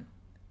 Alrighty then.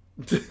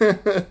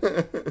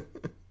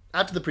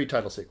 After the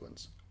pre-title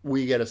sequence,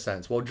 we get a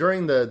sense. Well,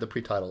 during the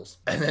pre-titles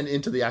and then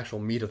into the actual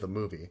meat of the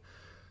movie,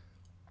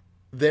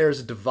 there's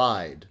a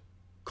divide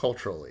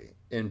culturally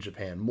in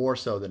Japan, more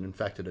so than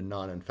infected and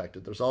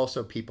non-infected. There's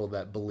also people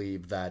that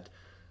believe that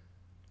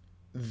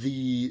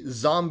the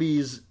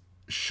zombies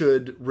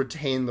should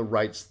retain the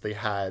rights they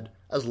had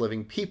as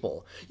living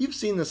people. You've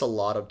seen this a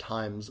lot of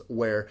times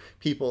where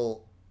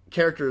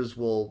characters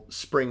will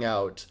spring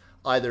out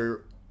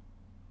either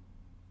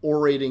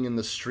orating in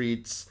the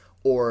streets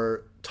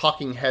or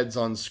talking heads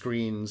on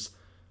screens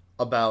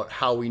about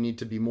how we need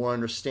to be more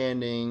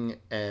understanding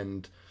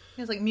and...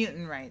 It's like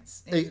mutant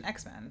rights in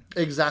X-Men.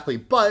 Exactly.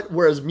 But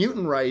whereas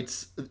mutant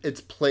rights, it's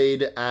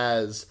played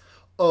as,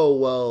 oh,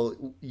 well,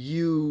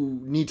 you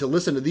need to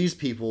listen to these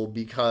people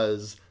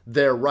because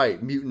they're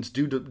right. Mutants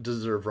do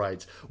deserve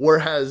rights.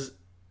 Whereas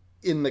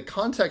in the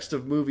context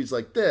of movies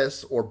like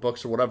this, or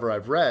books or whatever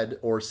I've read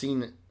or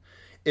seen,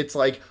 it's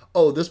like,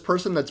 oh, this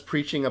person that's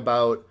preaching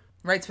about...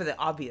 rights for the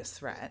obvious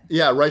threat.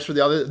 Yeah, rights for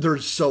the other... They're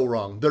so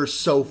wrong. They're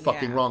so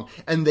fucking wrong.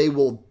 And they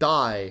will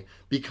die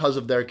because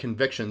of their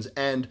convictions.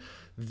 And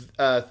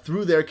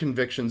through their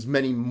convictions,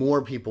 many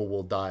more people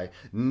will die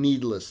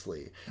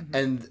needlessly. Mm-hmm.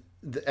 And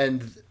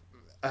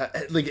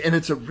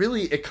it's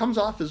it comes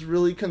off as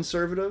really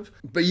conservative,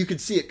 but you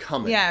could see it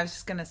coming. Yeah, I was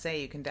just gonna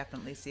say you can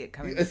definitely see it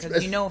coming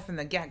because you know from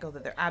the get-go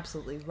that they're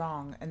absolutely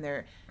wrong, and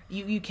they're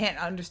you can't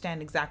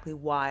understand exactly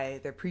why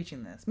they're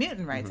preaching this.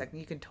 Mutant rights, like,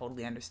 you can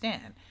totally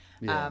understand.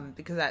 Yeah.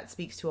 Because that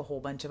speaks to a whole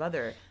bunch of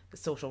other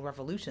social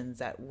revolutions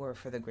that were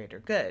for the greater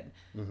good.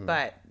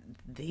 But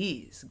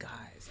these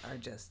guys are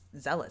just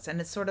zealots. And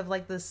it's sort of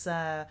like this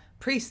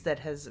priest that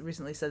has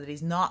recently said that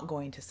he's not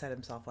going to set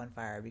himself on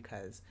fire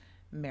because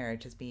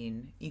marriage has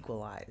been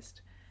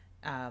equalized.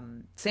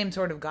 Same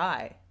sort of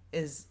guy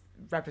is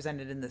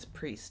represented in this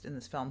priest in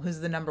this film, who's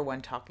the number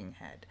one talking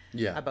head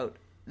about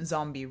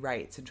zombie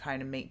rights and trying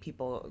to make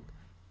people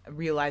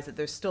realize that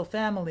there's still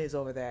families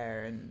over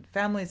there, and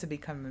families have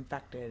become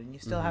infected, and you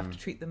still have to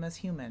treat them as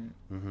human.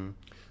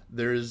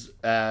 There's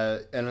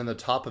and on the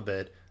top of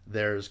it,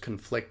 there's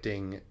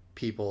conflicting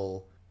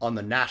people on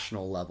the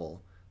national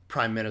level.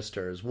 Prime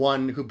ministers,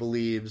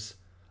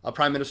 a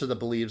prime minister that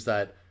believes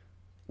that,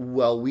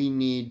 well, we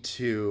need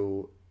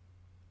to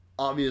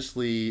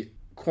obviously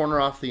corner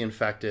off the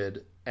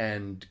infected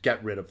and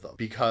get rid of them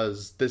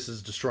because this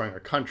is destroying our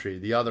country.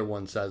 The other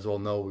one says, well,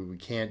 no, we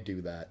can't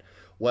do that.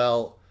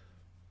 Well,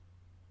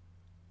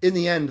 in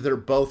the end, they're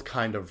both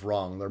kind of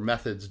wrong. Their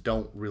methods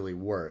don't really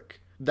work.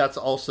 That's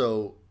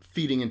also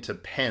feeding into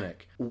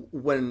panic.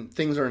 When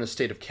things are in a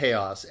state of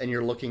chaos and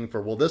you're looking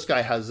for, well, this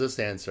guy has this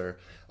answer,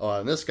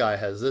 and this guy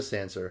has this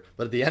answer,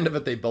 but at the end of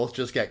it, they both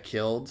just get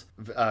killed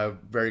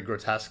very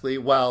grotesquely.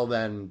 Well,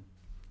 then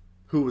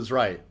who was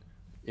right?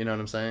 You know what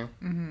I'm saying?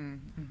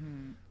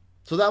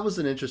 So that was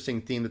an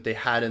interesting theme that they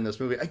had in this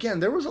movie. Again,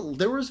 there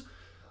was,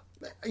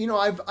 you know,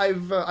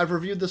 I've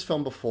reviewed this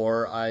film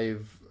before.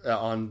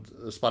 On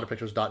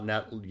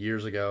spotterpictures.net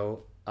years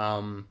ago. You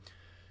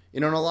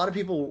know, and a lot of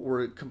people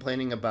were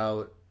complaining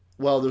about,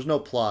 well, there's no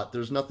plot.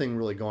 There's nothing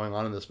really going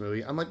on in this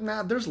movie. I'm like,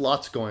 nah, there's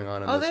lots going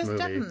on in this movie. Oh, there's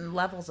definitely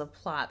levels of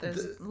plot.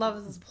 There's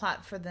levels of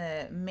plot for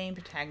the main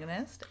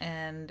protagonist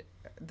and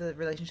the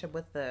relationship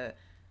with the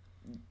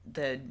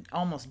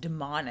almost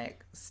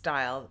demonic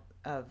style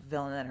of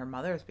villain that her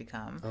mother has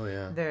become. Oh,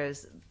 yeah.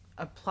 There's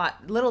a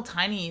plot, little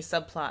tiny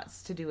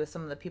subplots to do with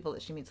some of the people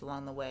that she meets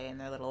along the way and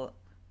their little,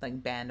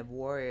 like, band of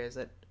warriors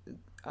that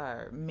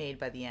are made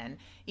by the end.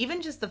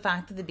 Even just the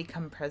fact that they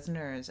become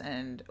prisoners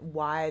and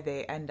why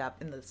they end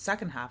up in the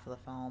second half of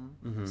the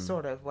film,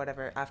 sort of,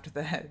 whatever, after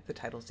the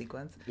title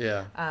sequence.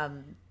 Yeah.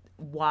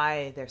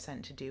 Why they're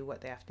sent to do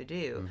what they have to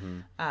do.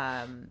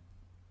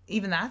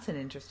 Even that's an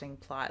interesting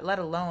plot, let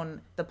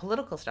alone the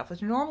political stuff,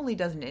 which normally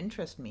doesn't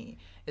interest me.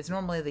 It's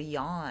normally the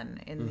yawn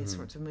in these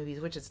sorts of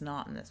movies, which it's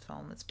not in this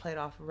film. It's played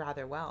off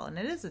rather well, and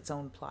it is its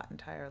own plot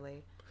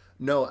entirely.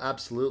 No,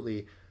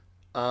 absolutely.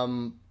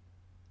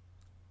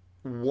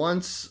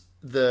 Once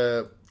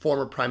the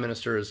former prime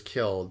minister is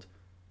killed,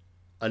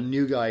 a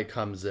new guy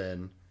comes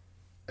in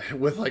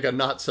with like a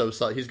not so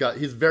subtle.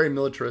 He's very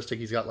militaristic.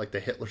 He's got like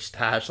the Hitler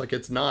stash. Like,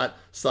 it's not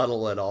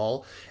subtle at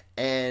all.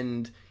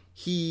 And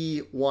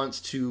he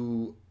wants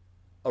to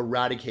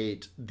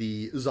eradicate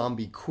the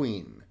zombie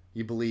queen.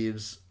 He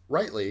believes,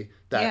 rightly,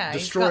 that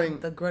destroying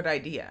the good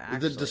idea.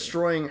 Actually, the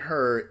destroying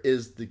her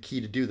is the key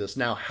to do this.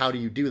 Now, how do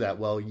you do that?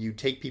 Well, you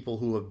take people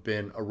who have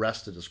been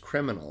arrested as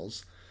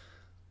criminals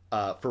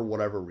for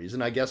whatever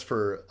reason. I guess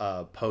for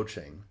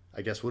poaching.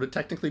 I guess would it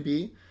technically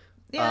be?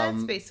 Yeah,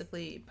 it's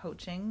basically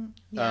poaching.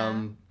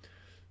 Yeah.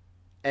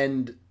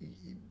 And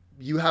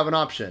you have an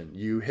option.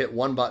 You hit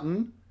one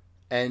button,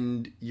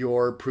 and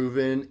you're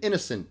proven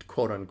innocent,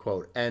 quote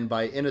unquote. And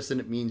by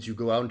innocent, it means you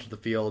go out into the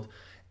field,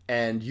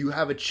 and you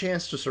have a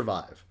chance to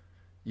survive.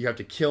 You have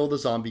to kill the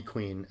zombie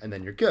queen, and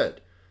then you're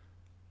good.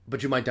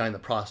 But you might die in the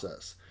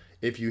process.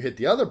 If you hit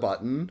the other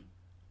button,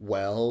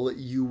 well,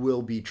 you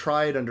will be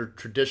tried under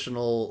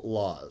traditional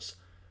laws,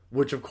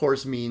 which of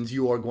course means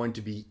you are going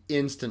to be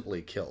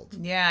instantly killed.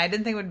 Yeah, I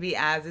didn't think it would be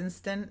as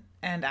instant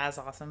and as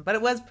awesome, but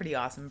it was pretty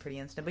awesome, pretty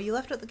instant. But you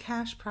left out the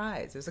cash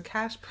prize. There's a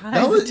cash prize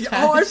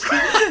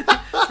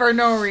for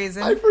no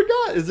reason. I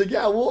forgot. Is it?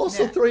 Yeah, we'll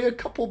also throw you a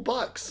couple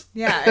bucks.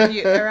 Yeah, and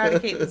you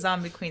eradicate the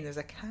zombie queen. There's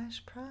a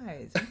cash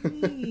prize.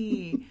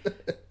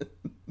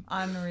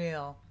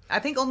 Unreal. I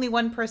think only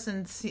one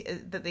person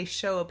that they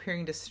show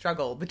appearing to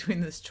struggle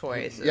between this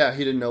choice. Yeah,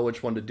 he didn't know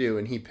which one to do,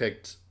 and he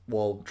picked,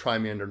 well, try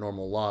me under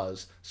normal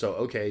laws. So,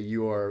 okay,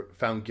 you are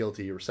found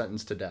guilty. You're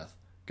sentenced to death.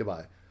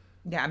 Goodbye.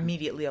 Yeah,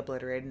 immediately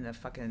obliterated in a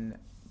fucking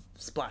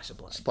splash of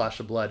blood.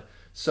 Splash of blood.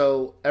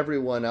 So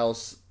everyone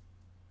else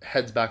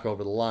heads back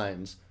over the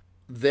lines.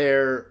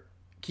 There,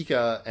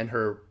 Kika and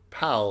her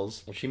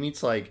pals, she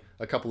meets like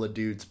a couple of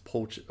dudes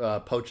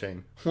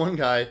poaching. One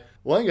guy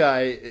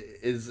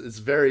is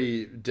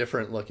very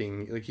different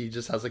looking. Like, he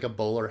just has like a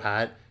bowler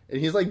hat, and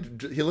he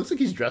looks like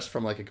he's dressed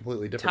from like a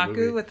completely different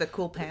movie. Taku with the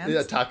cool pants.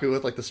 Yeah, Taku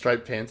with like the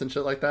striped pants and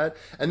shit like that.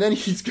 And then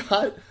he's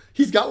got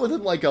with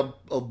him like a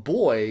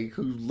boy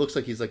who looks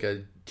like he's like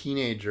a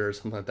teenager or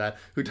something like that,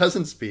 who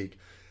doesn't speak.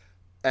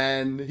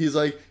 And he's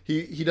like,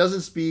 he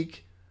doesn't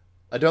speak.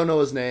 I don't know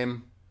his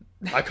name.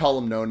 I call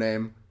him No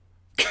Name.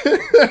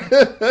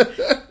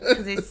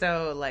 Because he's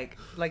so, like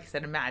you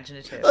said,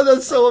 imaginative. Oh,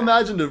 that's so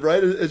imaginative,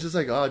 right? It's just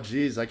like, oh,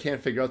 geez, I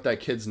can't figure out that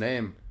kid's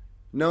name.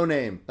 No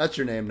Name. That's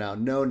your name now.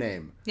 No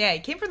Name. Yeah, he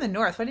came from the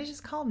north. Why did you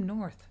just call him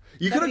North?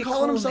 You could have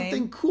called him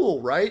something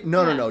cool, right?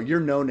 No. You're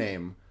No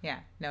Name. Yeah,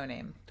 No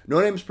Name. No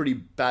Name's pretty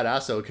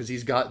badass, though, because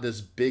he's got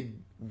this big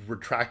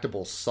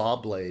retractable saw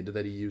blade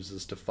that he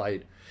uses to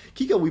fight.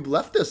 Kiko, we've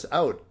left this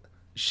out.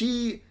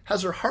 She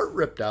has her heart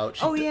ripped out.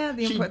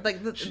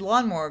 The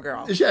lawnmower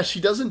girl. Yeah, she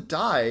doesn't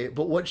die,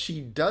 but what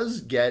she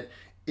does get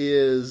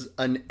is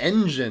an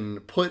engine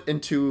put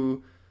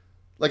into...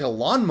 like a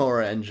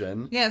lawnmower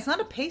engine. Yeah, it's not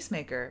a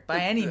pacemaker by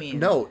any means.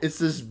 No, it's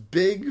this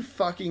big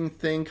fucking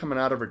thing coming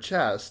out of her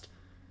chest.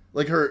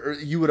 Like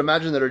you would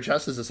imagine that her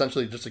chest is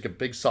essentially just like a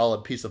big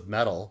solid piece of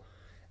metal.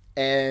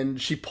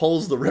 And she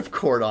pulls the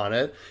ripcord on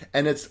it,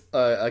 and it's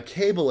a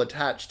cable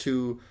attached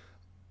to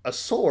a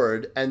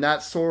sword, and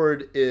that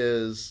sword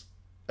is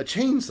a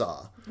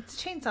chainsaw.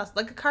 It's a chainsaw,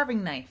 like a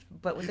carving knife,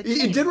 but with a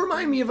chain. It did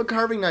remind me of a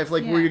carving knife,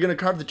 like where you're going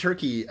to carve the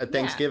turkey at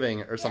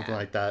Thanksgiving or something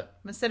like that.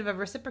 Instead of a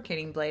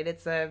reciprocating blade,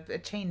 it's a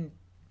chain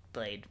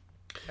blade.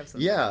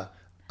 Yeah.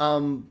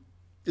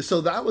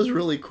 So that was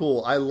really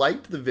cool. I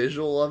liked the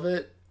visual of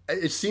it.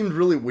 It seemed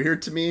really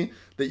weird to me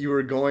that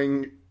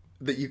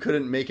you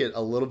couldn't make it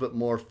a little bit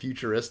more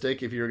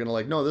futuristic if you were going to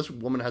like, no, this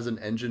woman has an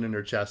engine in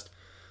her chest.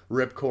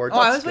 Ripcord. Oh,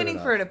 I was waiting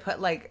for her to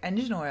put like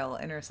engine oil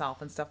in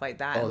herself and stuff like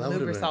that, and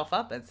lube herself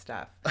up and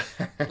stuff.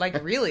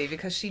 Like really,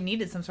 because she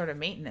needed some sort of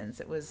maintenance.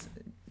 It was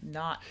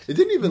not. It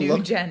didn't even new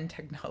look gen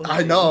technology.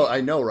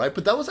 I know, right?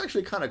 But that was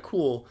actually kind of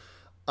cool.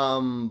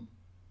 And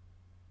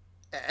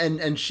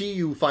she,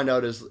 you find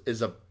out,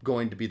 is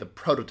going to be the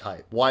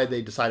prototype. Why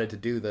they decided to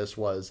do this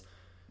was,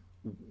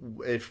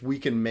 if we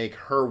can make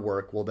her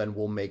work, well, then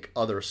we'll make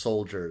other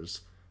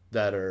soldiers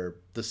that are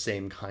the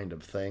same kind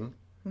of thing.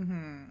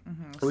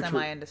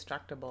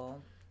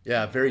 Semi-indestructible.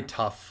 Yeah, very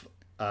tough.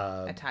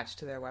 Attached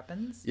to their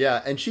weapons. Yeah,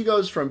 and she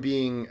goes from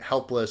being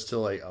helpless to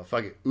like a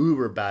fucking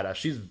uber badass.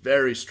 She's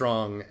very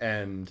strong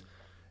and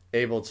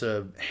able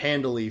to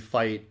handily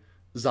fight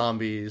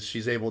zombies.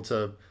 She's able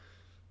to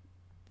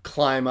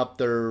climb up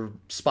their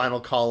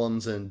spinal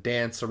columns and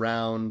dance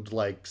around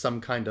like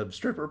some kind of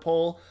stripper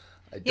pole.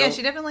 Yeah,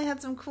 she definitely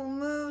had some cool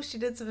moves. She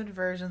did some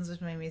inversions, which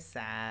made me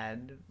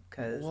sad.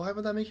 Why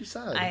would that make you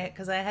sad?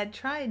 Because I had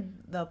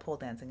tried the pole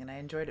dancing and I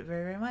enjoyed it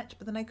very, very much,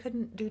 but then I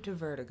couldn't due to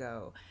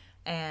vertigo.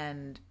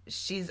 And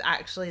she's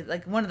actually,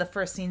 like, one of the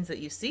first scenes that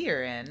you see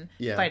her in,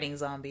 fighting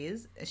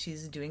zombies,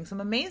 she's doing some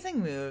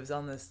amazing moves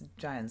on this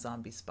giant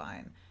zombie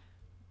spine.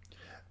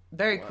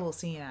 Very cool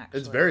scene, actually.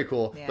 It's very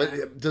cool. Yeah.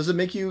 But does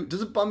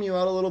it bum you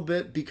out a little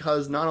bit?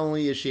 Because not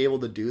only is she able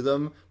to do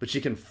them, but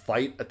she can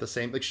fight at the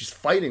same... Like, she's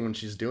fighting when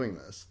she's doing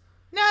this.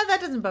 No, that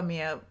doesn't bum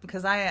me out,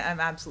 because I'm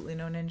absolutely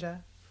no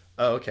ninja.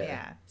 Oh, okay.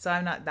 Yeah, so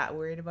I'm not that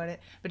worried about it.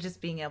 But just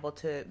being able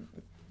to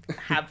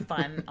have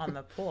fun on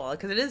the pool,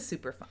 because it is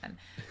super fun.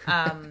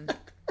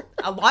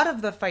 A lot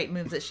of the fight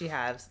moves that she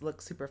has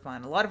look super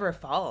fun. A lot of her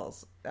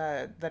falls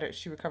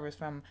she recovers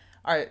from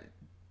are...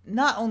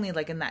 not only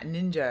like in that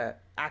ninja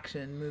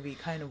action movie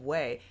kind of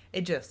way,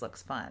 it just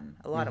looks fun.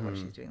 A lot of what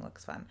she's doing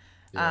looks fun.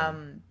 Yeah.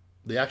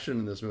 The action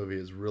in this movie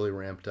is really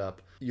ramped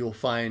up. You'll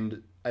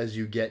find as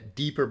you get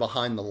deeper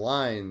behind the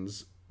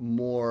lines,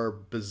 more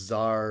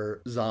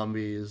bizarre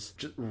zombies,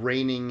 just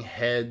raining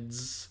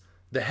heads.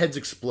 The heads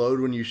explode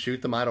when you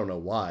shoot them. I don't know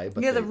why.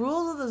 But the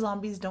rules of the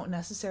zombies don't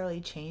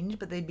necessarily change,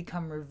 but they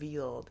become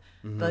revealed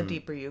the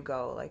deeper you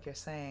go, like you're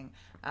saying.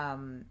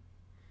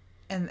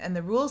 And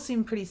the rules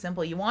seem pretty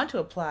simple. You want to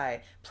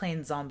apply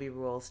plain zombie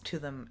rules to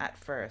them at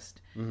first,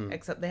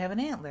 except they have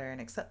an antler,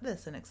 and accept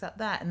this, and accept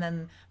that. And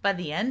then by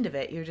the end of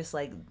it, you're just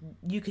like,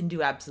 you can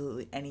do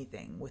absolutely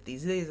anything with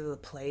these. These are the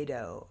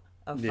Play-Doh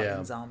of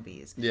fucking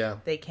zombies. Yeah.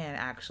 They can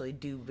actually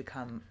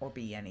become or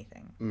be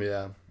anything.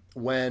 Yeah.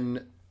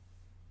 When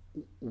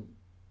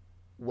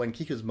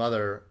Kika's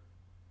mother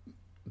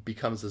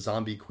becomes the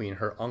zombie queen,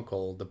 her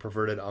uncle, the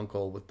perverted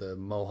uncle with the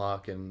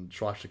mohawk and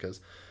swastikas,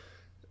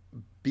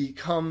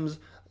 becomes,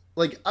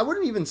 like, I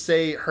wouldn't even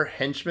say her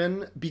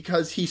henchman,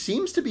 because he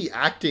seems to be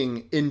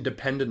acting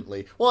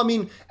independently. Well, I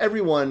mean,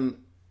 every one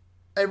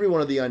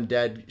of the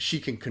undead she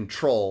can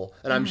control,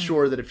 and I'm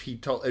sure that if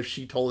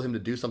she told him to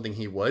do something,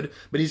 he would.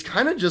 But he's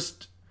kind of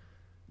just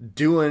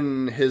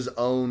doing his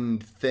own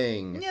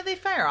thing. Yeah, they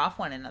fire off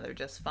one another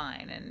just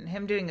fine, and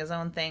him doing his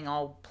own thing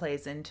all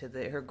plays into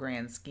her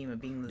grand scheme of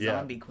being the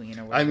zombie queen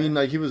or whatever. I mean,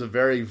 like, he was a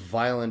very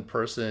violent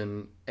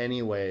person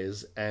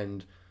anyways,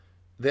 and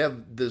they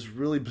have this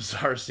really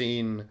bizarre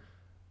scene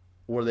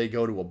where they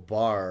go to a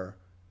bar,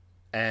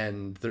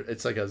 and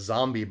it's like a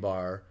zombie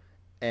bar,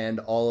 and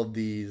all of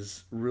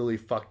these really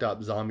fucked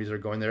up zombies are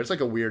going there. It's like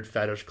a weird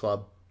fetish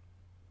club,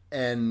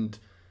 and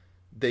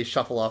they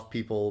shuffle off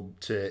people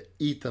to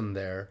eat them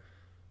there.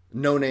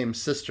 No Name's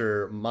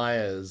sister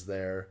Maya is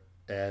there,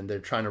 and they're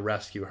trying to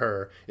rescue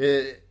her.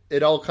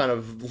 It all kind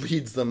of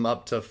leads them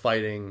up to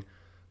fighting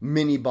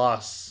mini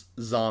boss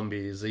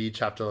zombies. They each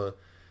have to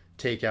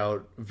take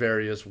out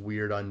various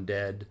weird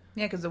undead.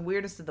 Yeah, because the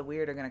weirdest of the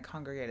weird are going to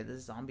congregate at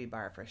this zombie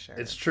bar for sure.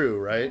 It's true,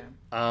 right?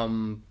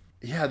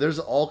 Yeah. There's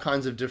all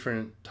kinds of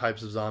different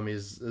types of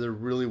zombies. They're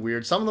really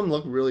weird. Some of them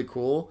look really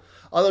cool.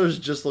 Others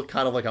just look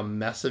kind of like a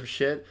mess of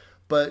shit.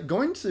 But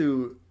going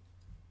to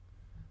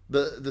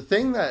the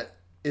thing that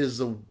is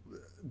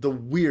the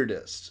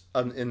weirdest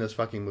in this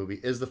fucking movie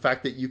is the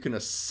fact that you can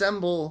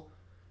assemble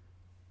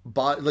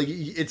like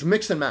it's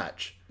mix and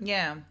match.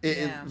 Yeah.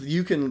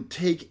 You can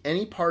take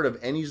any part of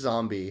any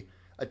zombie,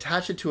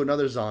 attach it to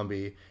another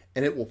zombie,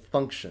 and it will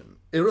function.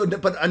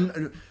 But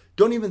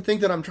don't even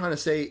think that I'm trying to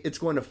say it's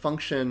going to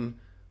function.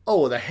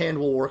 Oh, the hand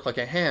will work like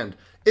a hand.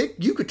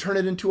 You could turn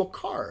it into a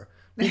car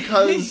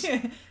because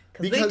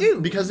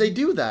because they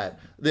do that.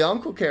 The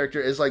uncle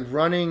character is like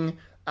running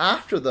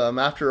after them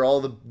after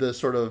all the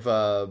sort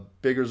of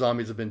bigger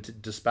zombies have been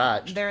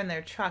dispatched. They're in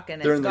their truck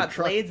and it's got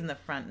blades in the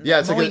front. And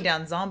it's mowing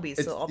down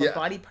zombies, so all the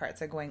body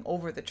parts are going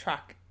over the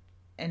truck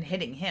and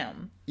hitting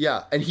him.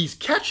 Yeah, and he's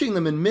catching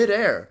them in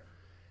midair,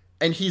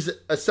 and he's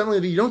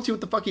assembling. You don't see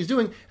what the fuck he's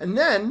doing, and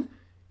then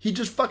he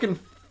just fucking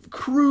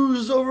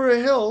cruise over a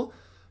hill,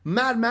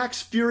 Mad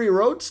Max Fury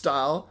Road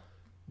style.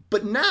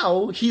 But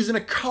now he's in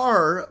a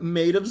car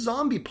made of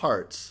zombie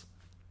parts.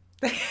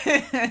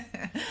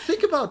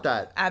 Think about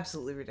that.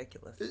 Absolutely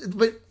ridiculous.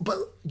 But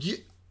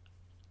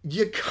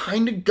you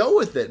kind of go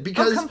with it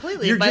because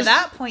completely. By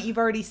that point, you've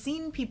already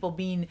seen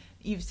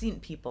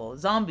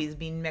zombies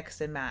being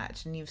mixed and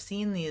matched, and you've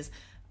seen these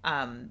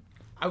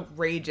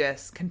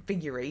outrageous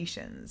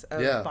configurations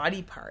of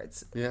body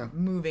parts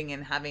moving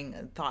and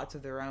having thoughts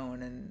of their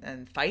own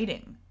and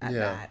fighting at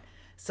that.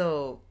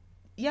 So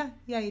you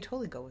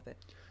totally go with it.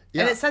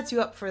 Yeah. And it sets you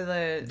up for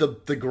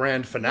the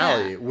grand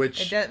finale,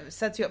 which it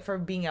sets you up for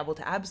being able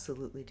to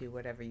absolutely do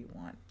whatever you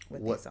want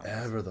with these songs.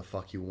 Whatever the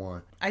fuck you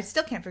want. I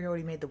still can't figure out what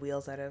he made the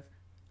wheels out of.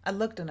 I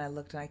looked and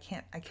I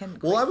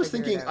can't. Well, I was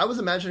thinking, I was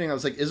imagining, I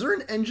was like, is there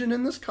an engine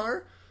in this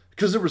car?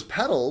 Because there was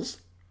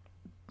pedals.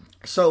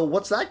 So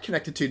what's that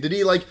connected to? Did he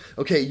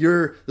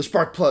you're the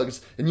spark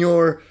plugs and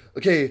you're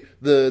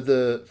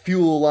the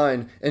fuel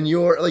line and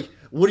you're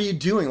what are you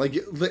doing?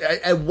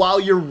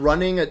 While you're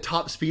running at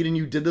top speed and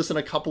you did this in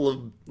a couple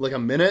of a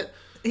minute,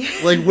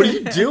 what are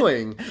you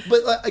doing?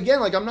 But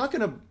again, I'm not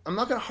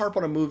gonna harp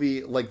on a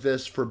movie like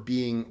this for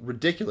being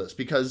ridiculous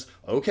because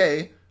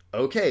okay.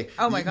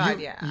 Oh my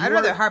God, I'd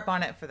rather harp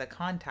on it for the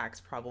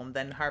context problem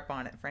than harp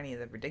on it for any of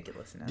the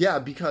ridiculousness. Yeah,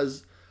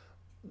 because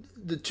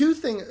the two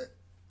things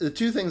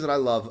that I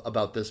love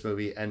about this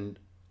movie and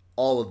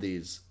all of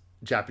these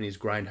Japanese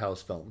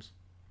grindhouse films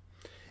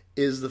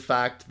is the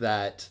fact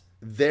that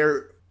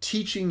they're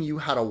teaching you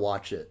how to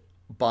watch it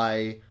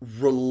by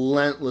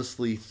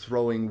relentlessly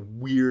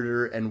throwing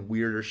weirder and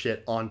weirder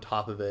shit on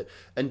top of it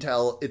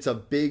until it's a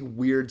big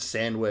weird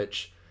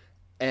sandwich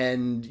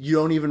and you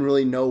don't even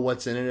really know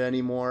what's in it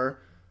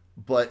anymore,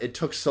 but it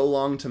took so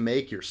long to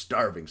make, you're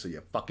starving, so you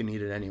fucking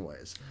eat it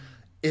anyways.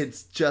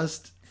 It's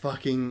just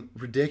fucking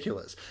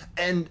ridiculous.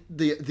 And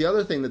the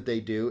other thing that they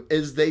do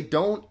is they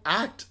don't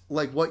act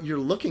like what you're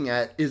looking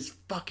at is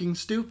fucking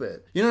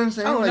stupid. You know what I'm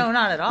saying? Oh, no,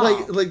 not at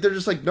all. They're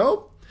just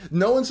nope.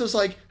 No one's just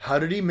how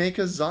did he make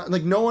a zombie?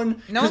 No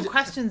one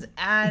questions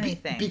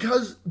anything.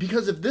 Because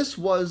if this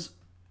was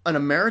an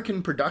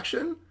American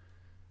production,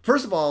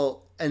 first of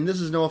all, and this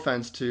is no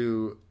offense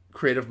to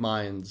creative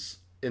minds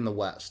in the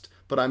West,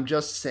 but I'm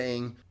just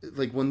saying,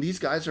 when these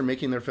guys are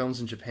making their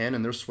films in Japan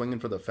and they're swinging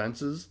for the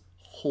fences,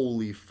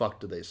 holy fuck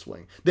do they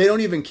swing. They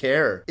don't even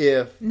care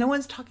if... No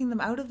one's talking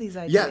them out of these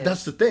ideas. Yeah,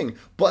 that's the thing.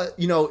 But,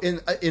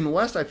 in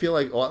West, I feel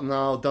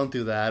no, don't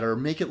do that, or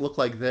make it look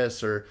like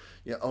this, or,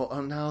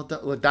 no,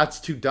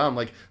 that's too dumb.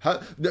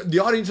 The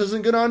audience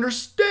isn't going to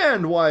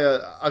understand why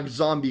a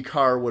zombie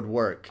car would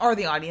work. Or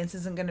the audience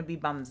isn't going to be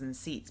bums in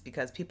seats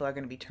because people are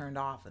going to be turned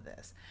off of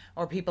this.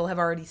 Or people have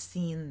already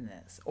seen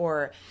this.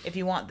 Or if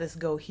you want this,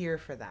 go here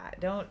for that.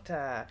 Don't...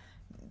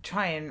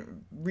 try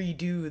and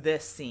redo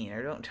this scene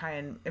or don't try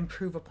and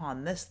improve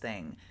upon this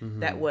thing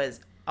that was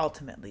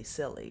ultimately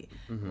silly.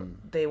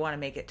 They want to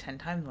make it 10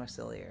 times more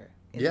sillier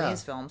in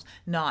these films,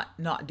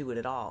 not do it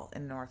at all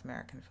in North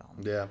American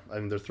films. Yeah, I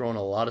mean, they're throwing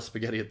a lot of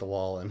spaghetti at the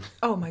wall. And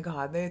oh my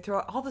God, they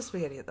throw all the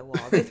spaghetti at the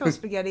wall. They throw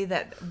spaghetti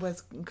that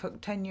was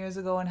cooked 10 years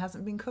ago and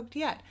hasn't been cooked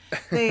yet.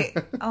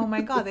 Oh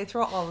my God, they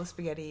throw all the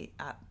spaghetti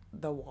at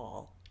the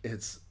wall.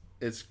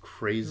 It's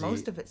crazy.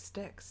 Most of it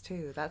sticks,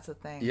 too. That's the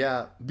thing.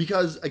 Yeah,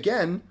 because,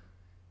 again,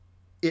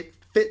 it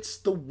fits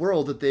the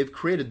world that they've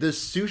created.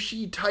 This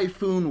sushi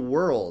typhoon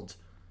world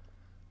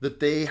that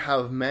they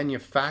have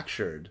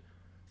manufactured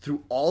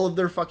through all of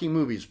their fucking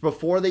movies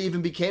before they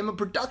even became a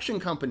production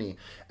company.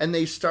 And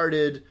they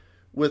started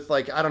with,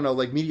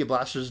 Media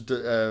Blasters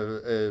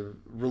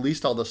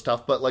released all this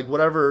stuff, but,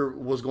 whatever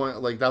was going...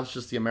 that was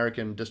just the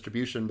American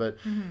distribution, but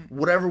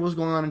whatever was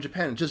going on in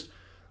Japan, just...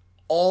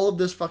 all of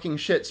this fucking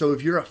shit. So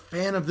if you're a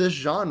fan of this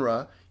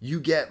genre, you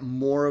get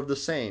more of the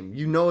same.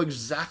 You know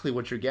exactly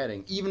what you're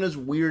getting, even as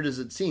weird as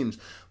it seems.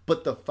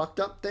 But the fucked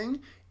up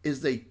thing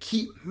is they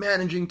keep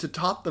managing to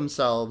top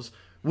themselves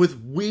with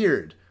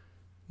weird.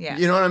 Yeah.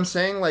 You know what I'm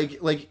saying?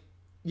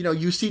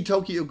 You see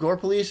Tokyo Gore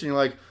Police and you're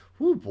like,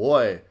 oh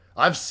boy,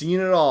 I've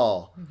seen it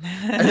all.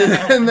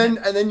 and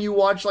then you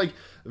watch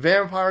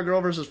Vampire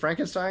Girl versus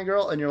Frankenstein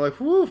Girl and you're like,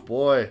 whoo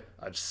boy,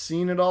 I've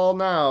seen it all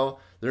now.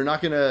 They're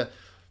not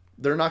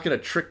gonna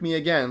trick me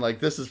again.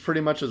 This is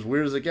pretty much as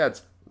weird as it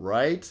gets.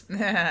 right?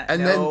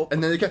 And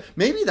then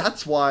maybe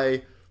that's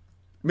why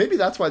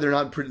they're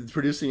not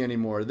producing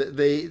anymore.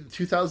 They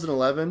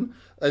 2011,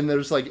 and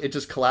there's like it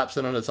just collapsed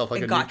in on itself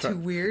like it got too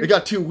weird. It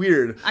got too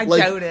weird. I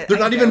doubt it. They're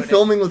not even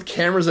filming with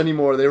cameras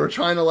anymore. They were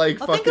trying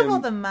to think of all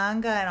the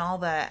manga and all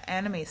the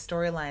anime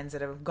storylines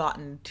that have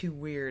gotten too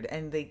weird,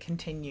 and they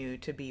continue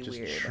to be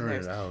weird. Churn and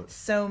there's it out.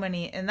 so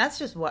many, and that's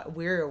just what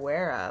we're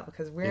aware of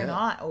because we're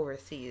not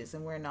overseas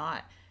and we're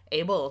not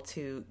able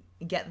to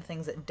get the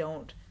things that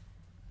don't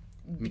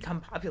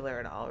become popular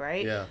at all,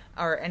 right? Yeah.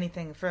 Or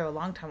anything for a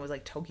long time was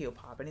like Tokyo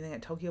Pop. Anything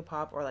at Tokyo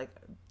Pop or like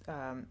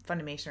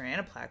Funimation or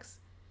Aniplex,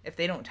 if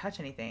they don't touch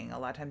anything, a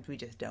lot of times we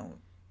just don't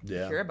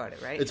hear about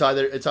it, right? It's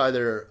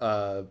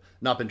either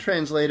not been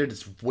translated,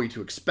 it's way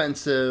too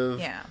expensive.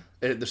 Yeah.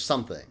 There's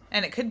something.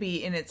 And it could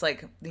be in its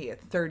like the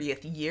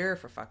 30th year,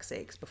 for fuck's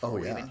sakes, before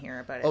we even hear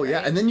about it. Oh, right?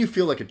 yeah. And then you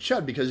feel like a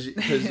chud because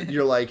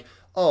you're like,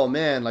 oh,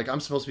 man, like I'm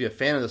supposed to be a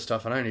fan of this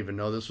stuff and I didn't even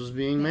know this was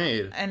being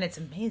made. And it's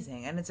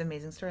amazing. And it's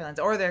amazing storylines.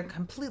 Or they're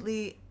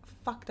completely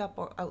fucked up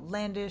or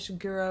outlandish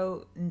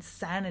Guro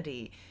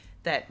insanity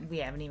that we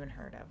haven't even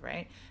heard of,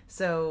 right?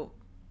 So,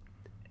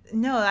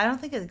 no, I don't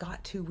think it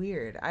got too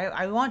weird.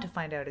 I want to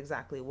find out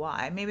exactly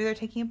why. Maybe they're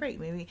taking a break.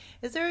 Maybe,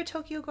 is there a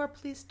Tokyo Gore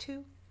Police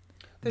 2?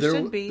 There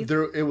should be.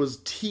 It was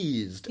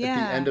teased at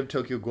the end of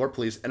Tokyo Gore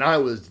Police, and I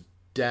was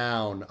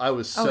down. I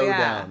was so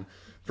down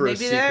for a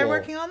sequel. Maybe they're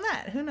working on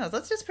that. Who knows?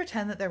 Let's just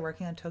pretend that they're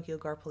working on Tokyo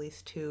Gore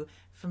Police 2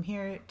 from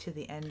here to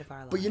the end of our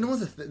lives. But you know what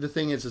the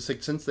thing is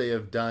like, since they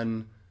have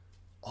done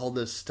all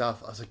this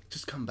stuff, I was like,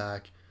 just come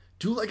back.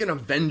 Do like an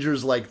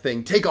Avengers-like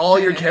thing. Take all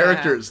your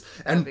characters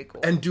and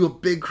do a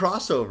big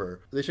crossover.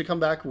 They should come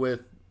back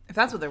with... If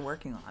that's what they're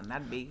working on,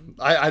 that'd be...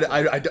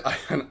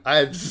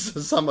 I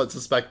somewhat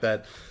suspect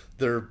that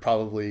they're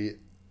probably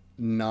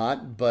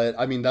not, but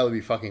I mean, that would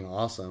be fucking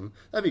awesome.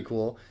 That'd be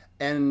cool.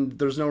 And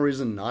there's no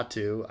reason not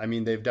to. I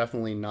mean, they've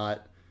definitely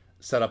not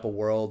set up a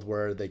world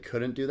where they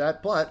couldn't do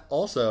that. But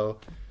also,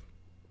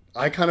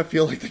 I kind of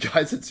feel like the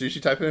guys at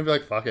Sushi Typhoon would be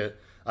like, fuck it.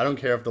 I don't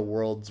care if the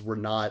worlds were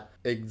not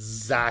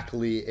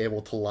exactly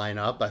able to line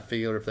up. I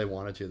figured if they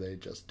wanted to, they'd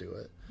just do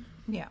it.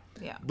 Yeah,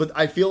 yeah. But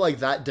I feel like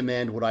that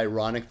demand would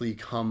ironically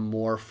come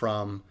more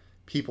from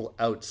people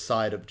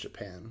outside of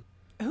Japan.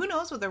 Who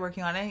knows what they're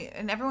working on?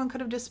 And everyone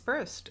could have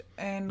dispersed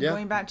and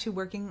going back to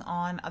working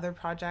on other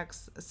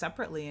projects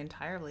separately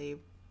entirely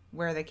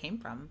where they came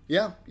from.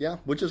 Yeah,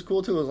 which is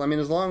cool too. I mean,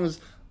 as long as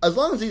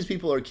these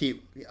people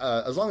keep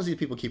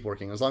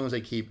working, as long as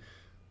they keep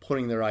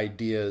putting their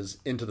ideas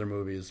into their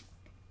movies,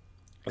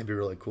 it'd be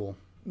really cool.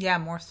 Yeah,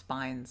 more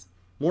spines.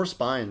 More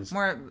spines.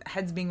 More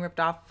heads being ripped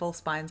off, full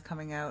spines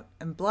coming out,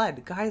 and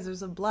blood.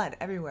 Geysers of blood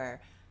everywhere.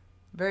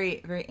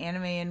 Very, very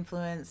anime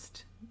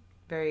influenced.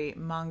 Very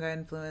manga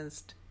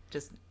influenced,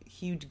 just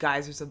huge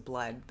geysers of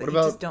blood that you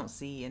just don't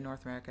see in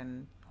North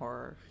American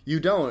horror. You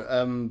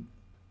don't.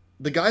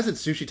 The guys at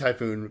Sushi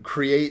Typhoon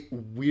create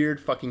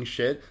weird fucking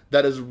shit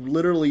that is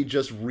literally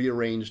just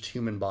rearranged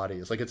human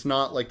bodies. Like, it's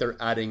not like they're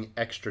adding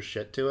extra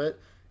shit to it.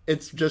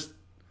 It's just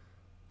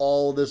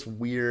all this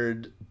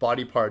weird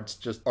body parts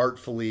just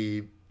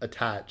artfully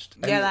attached.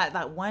 Yeah,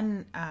 that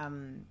one...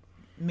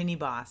 mini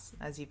boss,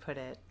 as you put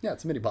it. Yeah,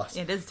 it's a mini boss.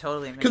 It is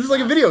totally a mini boss. Because it's like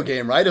a video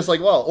game, right? It's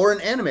like, well, or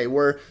an anime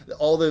where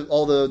all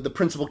the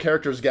principal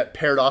characters get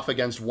paired off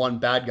against one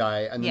bad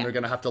guy, and then they're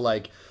gonna have to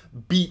like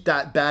beat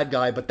that bad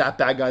guy, but that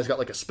bad guy's got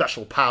like a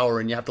special power,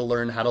 and you have to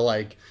learn how to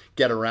like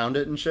get around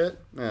it and shit.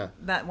 Yeah.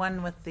 That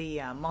one with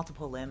the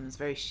multiple limbs,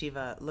 very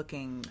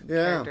Shiva-looking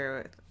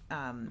character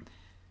with,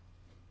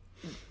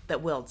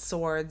 that wields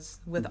swords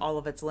with all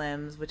of its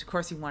limbs, which of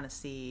course you want to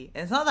see.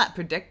 And it's not that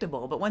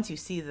predictable, but once you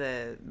see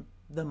the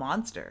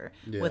monster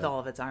with all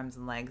of its arms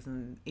and legs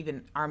and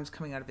even arms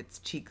coming out of its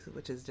cheeks,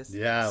 which is just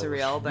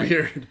surreal, but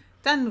weird.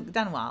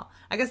 Done well.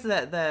 I guess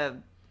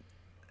the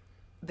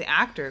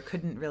actor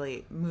couldn't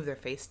really move their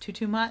face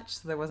too much,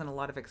 so there wasn't a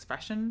lot of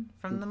expression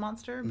from the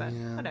monster, but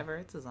whatever,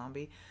 it's a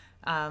zombie.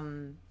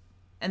 And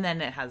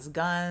then it has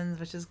guns,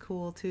 which is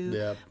cool too.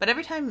 Yeah. But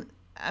every time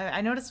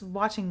I noticed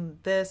watching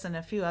this and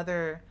a few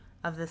other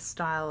of this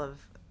style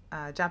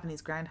of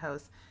Japanese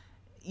grindhouse,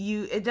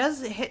 it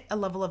does hit a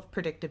level of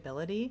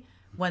predictability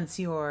once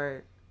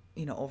you're,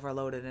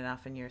 overloaded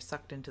enough and you're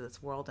sucked into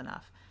this world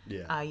enough.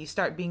 Yeah. You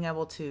start being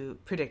able to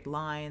predict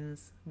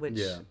lines, which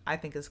I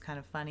think is kind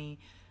of funny.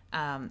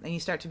 And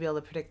you start to be able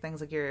to predict things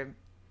like you're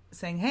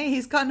saying, hey,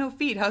 he's got no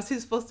feet. How's he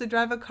supposed to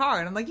drive a car?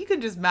 And I'm like, you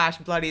can just mash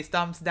bloody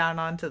stumps down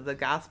onto the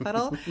gas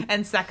pedal.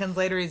 And seconds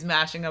later, he's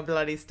mashing a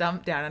bloody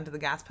stump down onto the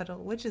gas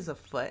pedal, which is a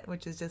foot,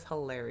 which is just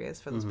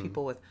hilarious for those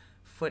people with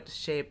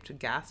foot-shaped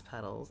gas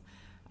pedals.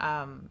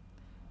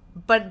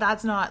 But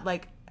that's not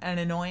like an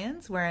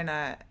annoyance, where in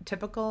a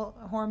typical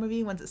horror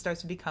movie, once it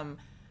starts to become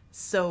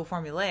so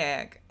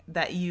formulaic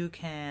that you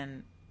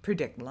can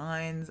predict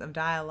lines of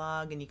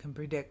dialogue and you can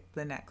predict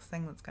the next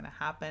thing that's going to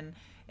happen,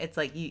 it's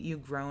like you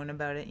groan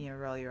about it and you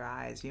roll your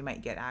eyes. You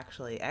might get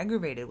actually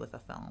aggravated with a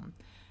film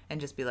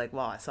and just be like,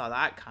 well, I saw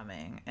that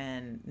coming,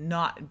 and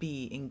not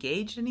be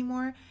engaged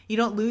anymore. You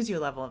don't lose your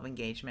level of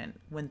engagement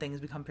when things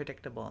become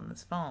predictable in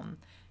this film.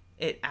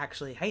 it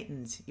actually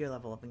heightens your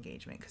level of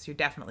engagement because you're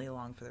definitely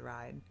along for the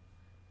ride.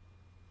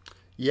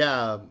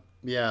 Yeah,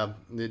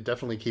 it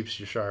definitely keeps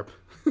you sharp.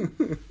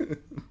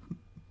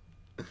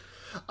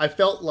 I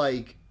felt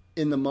like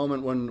in the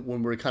moment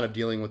when we're kind of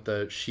dealing with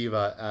the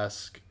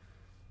Shiva-esque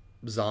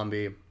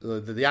zombie,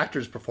 the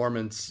actor's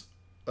performance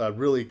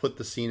really put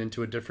the scene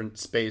into a different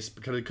space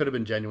because it could have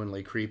been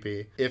genuinely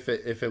creepy if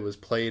it was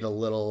played a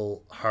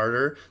little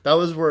harder. That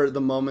was where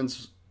the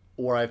moments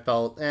where I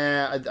felt,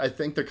 I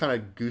think they're kind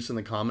of goosing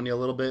the comedy a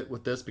little bit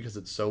with this because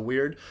it's so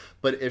weird.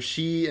 But if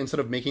she, instead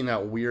of making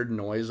that weird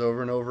noise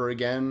over and over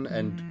again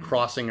and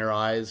crossing her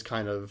eyes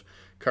kind of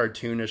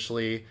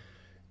cartoonishly,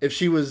 if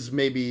she was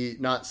maybe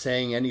not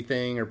saying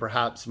anything or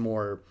perhaps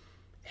more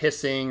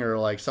hissing or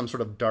like some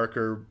sort of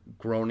darker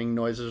groaning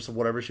noises or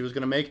whatever she was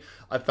going to make,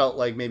 I felt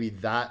like maybe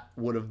that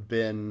would have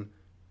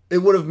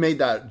made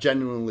that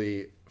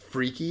genuinely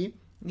freaky.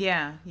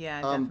 Yeah,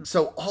 definitely.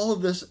 So all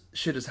of this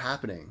shit is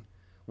happening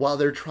while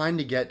they're trying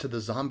to get to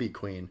the zombie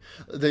queen.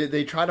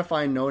 They try to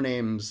find No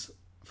Name's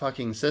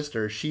fucking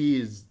sister.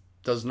 She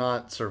does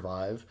not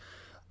survive.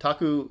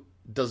 Taku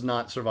does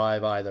not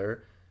survive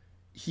either.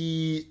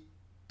 He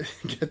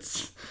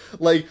gets,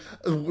 like,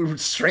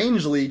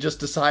 strangely just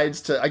decides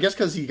to, I guess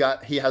because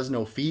he has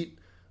no feet.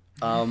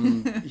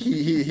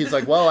 He's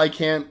like, well, I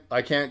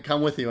can't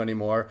come with you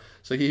anymore.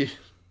 So he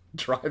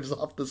drives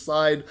off the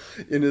side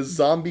in his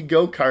zombie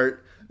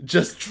go-kart,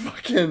 just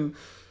fucking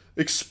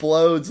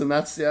explodes, and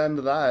that's the end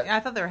of that. Yeah, I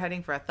thought they were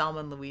heading for a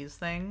Thelma and Louise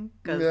thing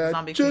because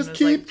zombie just was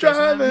keep like,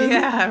 driving.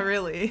 Yeah,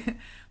 really.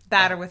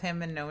 Batter with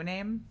him and No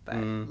Name, but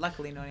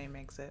luckily No Name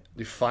makes it.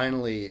 He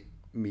finally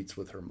meets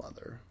with her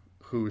mother,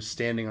 who's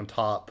standing on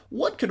top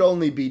what could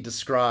only be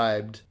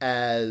described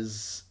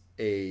as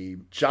a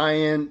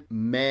giant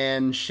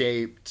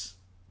man-shaped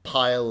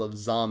pile of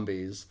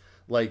zombies.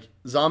 Like,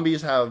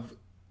 zombies have...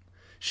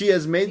 She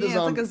has made the zombie...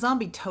 it's like a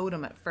zombie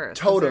totem at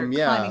first. Totem,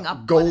 yeah. Climbing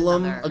up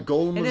Golem. A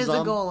golem. It is a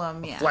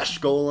golem, yeah. Flesh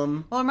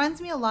golem. Well, it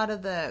reminds me a lot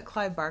of the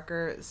Clive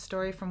Barker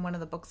story from one of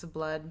the Books of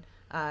Blood,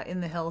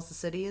 In the Hills, the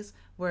Cities,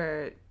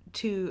 where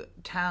two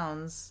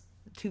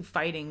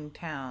fighting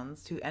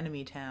towns, two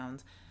enemy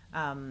towns,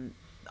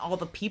 all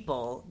the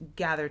people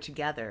gather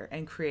together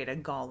and create a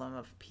golem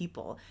of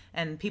people,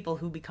 and people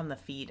who become the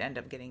feet end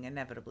up getting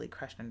inevitably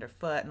crushed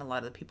underfoot, and a lot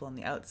of the people on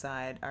the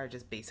outside are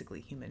just basically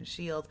human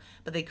shields,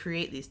 but they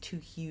create these two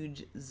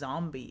huge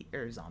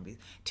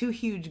two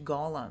huge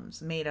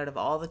golems made out of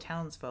all the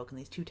townsfolk in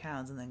these two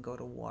towns, and then go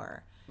to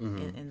war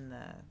in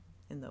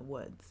the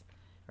woods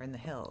or in the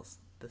hills,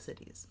 the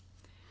cities.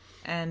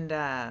 And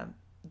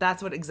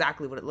that's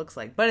exactly what it looks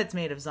like, but it's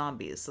made of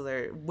zombies, so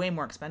they're way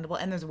more expendable,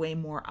 and there's way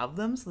more of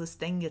them, so this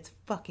thing gets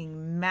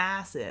fucking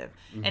massive.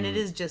 And it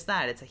is just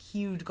that, it's a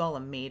huge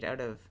golem made out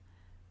of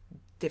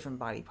different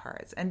body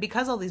parts, and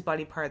because all these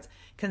body parts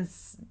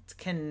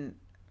can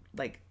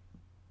like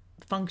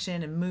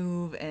function and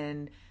move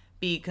and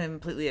be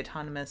completely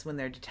autonomous when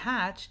they're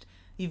detached,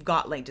 you've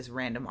got like just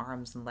random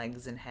arms and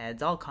legs and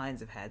heads, all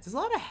kinds of heads. There's a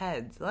lot of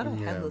heads, a lot of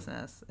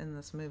headlessness in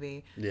this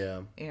movie.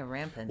 Yeah,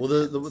 rampant. Well,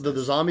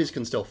 the zombies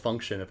can still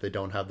function if they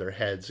don't have their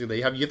heads. So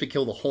you have to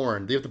kill the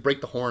horn. They have to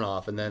break the horn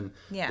off, and then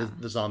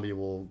the zombie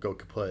will go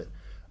kaput.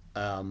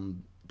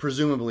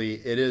 Presumably,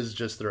 it is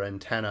just their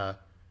antenna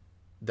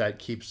that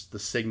keeps the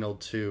signal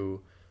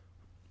to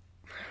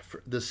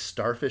this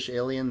starfish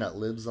alien that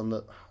lives on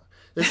the...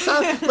 It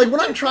sounds like when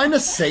I'm trying to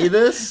say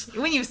this,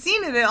 when you've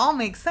seen it, it all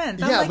makes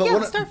sense. I'm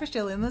the starfish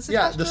alien. That's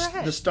attached to our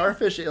head. The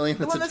starfish alien.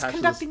 The one that's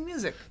conducting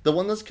music. The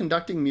one that's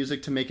conducting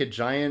music to make a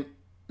giant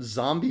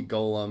zombie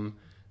golem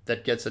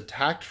that gets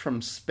attacked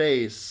from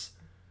space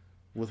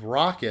with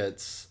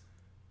rockets.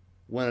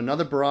 When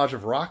another barrage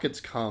of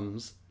rockets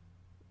comes,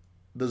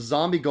 the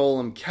zombie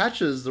golem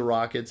catches the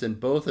rockets in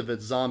both of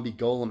its zombie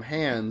golem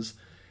hands,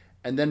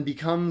 and then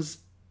becomes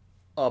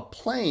a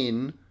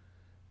plane.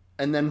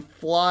 And then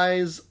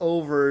flies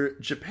over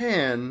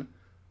Japan,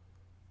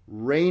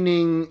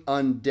 raining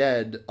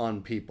undead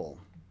on people.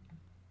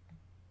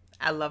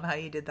 I love how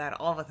you did that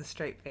all with a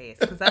straight face,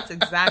 because that's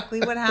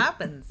exactly what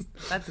happens.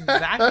 That's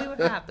exactly what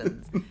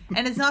happens.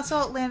 And it's not so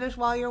outlandish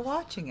while you're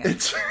watching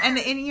it. And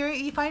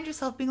you find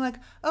yourself being like,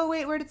 oh,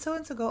 wait, where did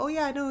so-and-so go? Oh,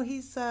 yeah, no,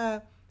 he's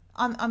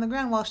on the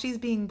ground while she's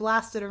being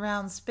blasted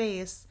around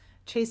space,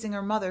 chasing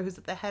her mother, who's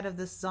at the head of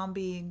this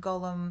zombie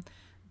golem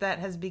that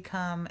has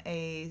become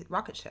a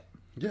rocket ship.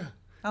 Yeah.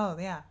 Oh,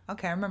 yeah.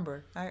 Okay, I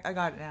remember. I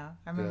got it now.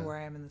 I remember where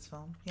I am in this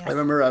film. Yeah. I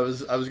remember I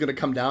was going to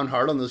come down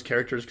hard on those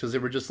characters because they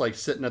were just like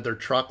sitting at their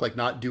truck, like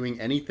not doing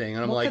anything.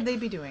 And I'm what could they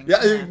be doing?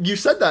 Yeah, you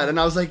said that. And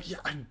I was like,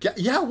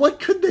 yeah, what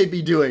could they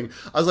be doing?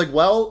 I was like,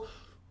 well,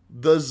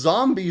 the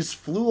zombies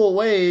flew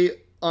away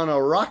on a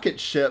rocket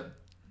ship.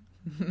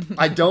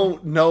 I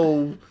don't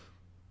know.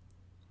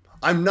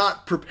 I'm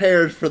not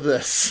prepared for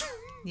this.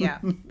 Yeah.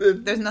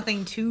 There's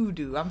nothing to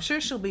do. I'm sure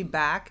she'll be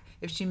back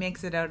if she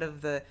makes it out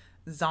of the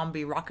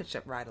zombie rocket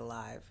ship ride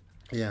alive.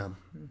 Yeah.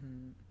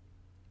 Mm-hmm.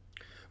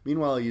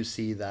 Meanwhile, you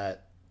see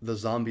that the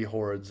zombie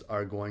hordes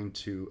are going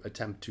to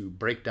attempt to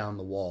break down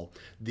the wall.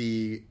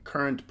 The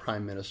current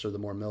prime minister, the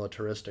more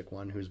militaristic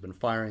one who's been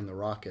firing the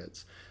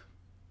rockets,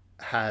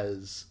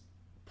 has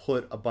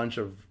put a bunch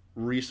of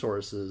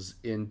resources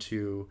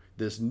into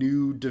this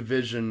new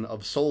division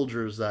of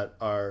soldiers that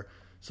are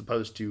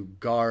supposed to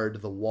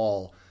guard the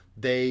wall.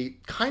 They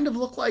kind of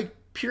look like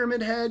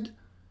Pyramid Head.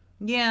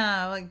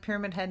 Yeah, like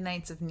Pyramid Head,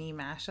 Knights of Ni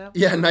mashup.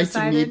 Yeah, Knights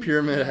of Ni,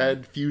 Pyramid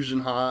Head,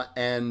 Fusion Ha,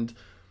 and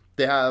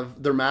they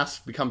have their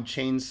masks become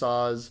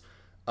chainsaws.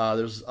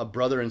 There's a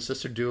brother and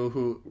sister duo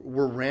who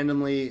were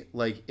randomly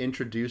like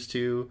introduced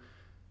to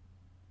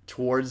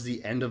towards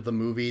the end of the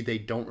movie. They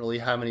don't really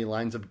have any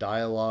lines of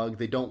dialogue.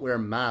 They don't wear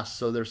masks,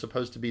 so they're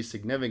supposed to be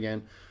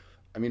significant.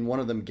 I mean,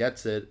 one of them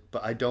gets it,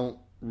 but I don't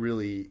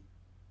really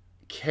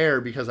care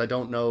because I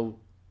don't know.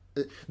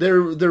 They're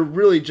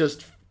really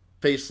just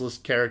faceless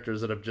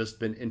characters that have just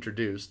been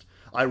introduced.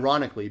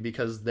 Ironically,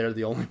 because they're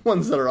the only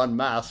ones that are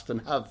unmasked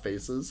and have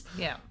faces.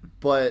 Yeah.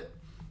 But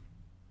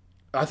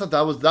I thought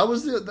that was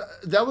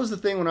the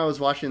thing when I was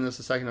watching this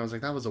a second. I was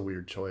like, that was a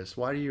weird choice.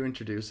 Why are you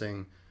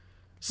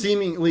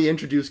seemingly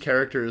introduce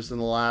characters in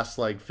the last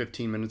like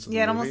 15 minutes of the movie?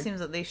 Yeah, it almost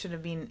seems that they should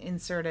have been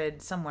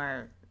inserted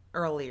somewhere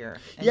earlier.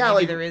 And yeah, maybe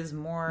like there is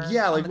more.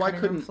 Yeah, on like the why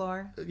cutting room couldn't?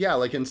 Floor. Yeah,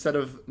 like instead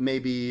of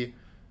maybe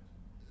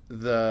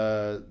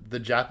the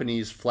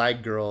Japanese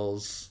flag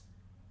girls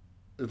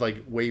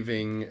like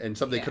waving and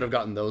stuff, they could have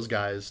gotten those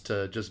guys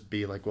to just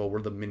be like, well,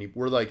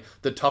 we're like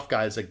the tough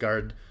guys that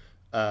guard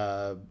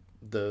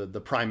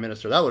the prime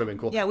minister. That would have been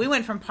cool. Yeah, we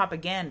went from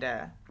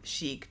propaganda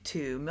chic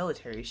to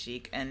military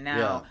chic, and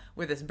now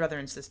we're this brother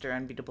and sister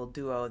unbeatable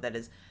duo that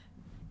is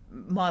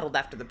modeled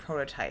after the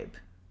prototype.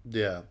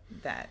 Yeah.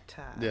 That.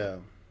 Yeah.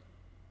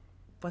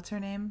 What's her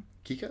name?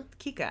 Kika?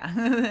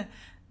 Kika.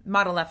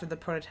 Modeled after the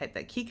prototype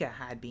that Kika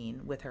had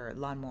been with her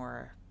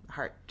lawnmower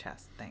heart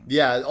chest thing.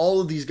 Yeah,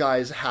 all of these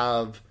guys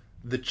have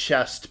the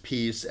chest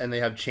piece and they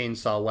have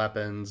chainsaw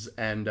weapons,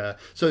 and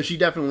so she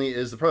definitely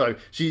is the prototype.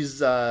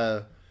 She's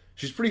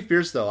pretty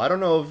fierce though. I don't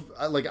know if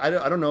I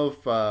don't know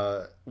if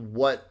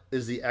what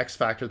is the X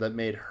factor that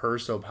made her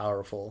so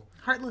powerful.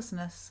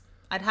 Heartlessness.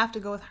 I'd have to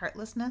go with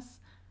heartlessness.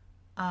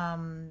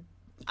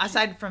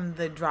 Aside from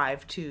the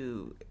drive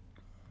to,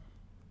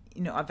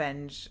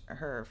 avenge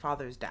her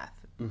father's death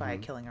by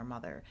killing her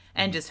mother,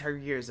 and just her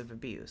years of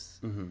abuse.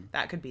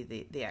 That could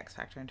be the X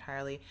factor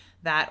entirely.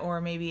 That, or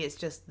maybe it's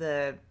just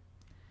the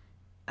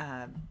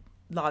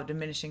law of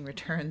diminishing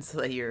returns, so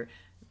that your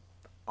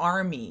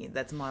army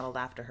that's modeled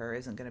after her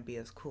isn't going to be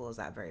as cool as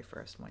that very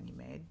first one you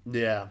made.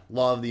 Yeah,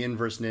 law of the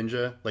inverse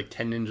ninja. Like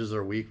 10 ninjas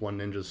are weak, 1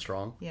 ninja's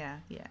strong. Yeah.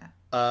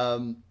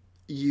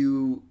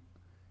 You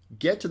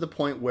get to the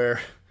point where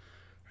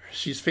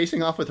she's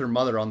facing off with her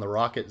mother on the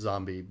rocket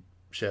zombie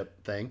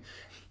ship thing,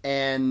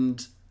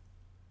 and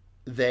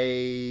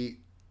they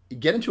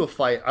get into a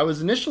fight. I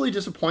was initially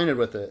disappointed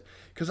with it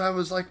because I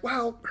was like,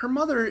 wow, her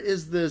mother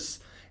is this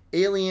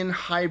alien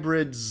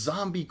hybrid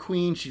zombie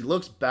queen. She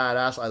looks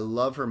badass. I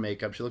love her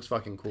makeup. She looks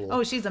fucking cool.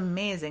 Oh, she's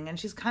amazing. And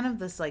she's kind of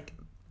this like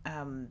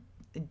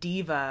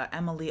diva,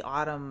 Emily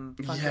Autumn.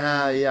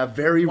 Yeah,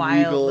 very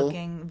wild regal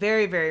looking,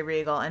 very, very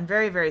regal, and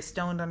very, very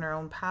stoned on her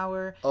own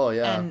power. Oh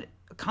yeah, and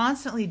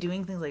constantly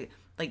doing things like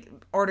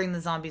ordering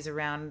the zombies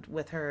around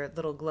with her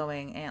little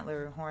glowing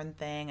antler horn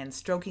thing, and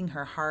stroking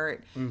her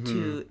heart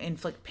to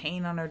inflict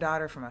pain on her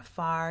daughter from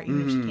afar.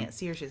 Even if she can't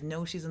see her, she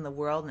knows she's in the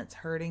world and it's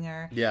hurting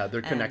her. Yeah,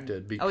 they're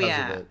connected because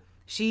of it.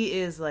 She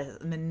is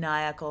like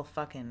maniacal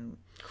fucking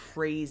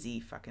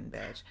crazy fucking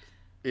bitch.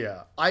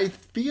 Yeah. I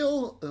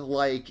feel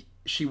like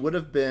she would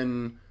have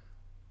been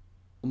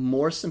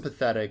more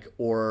sympathetic,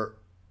 or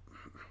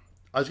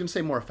I was going to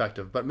say more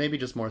effective, but maybe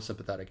just more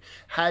sympathetic,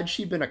 had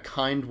she been a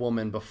kind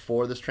woman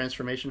before this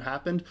transformation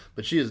happened.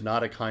 But she is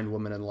not a kind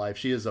woman in life.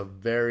 She is a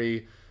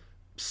very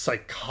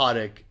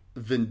psychotic,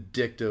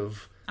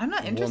 vindictive I'm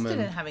not interested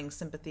woman. in having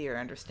sympathy or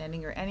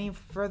understanding her any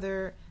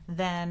further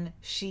than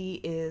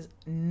she is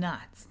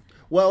nuts.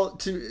 Well,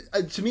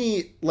 to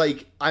me,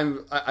 like,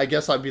 I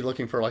guess I'd be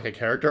looking for like a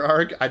character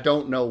arc. I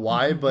don't know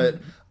why,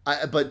 but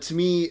to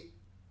me,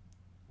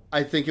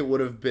 I think it would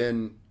have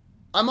been.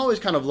 I'm always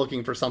kind of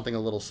looking for something a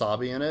little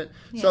sobby in it.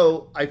 Yeah.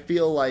 So I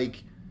feel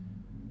like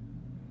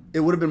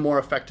it would have been more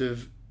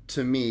effective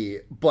to me.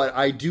 But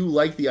I do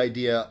like the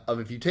idea of,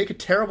 if you take a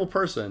terrible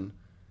person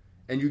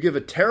and you give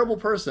a terrible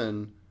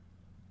person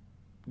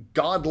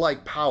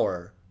godlike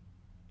power,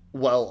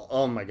 well,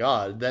 oh my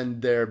God,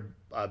 then they're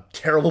a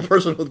terrible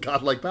person with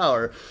godlike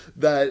power.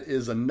 That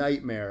is a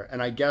nightmare.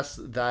 And I guess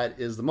that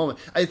is the moment.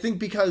 I think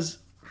because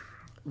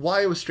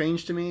why it was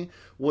strange to me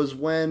was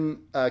when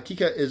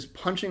Kika is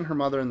punching her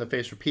mother in the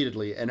face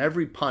repeatedly, and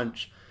every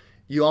punch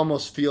you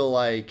almost feel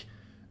like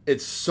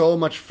it's so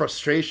much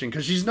frustration,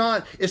 because it's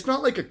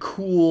not like a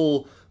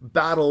cool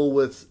battle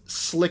with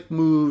slick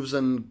moves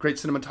and great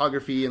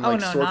cinematography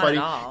and sword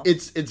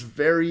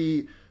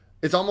fighting.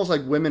 It's almost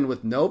like women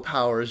with no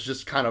powers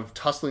just kind of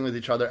tussling with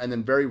each other, and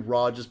then very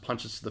raw just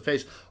punches to the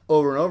face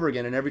over and over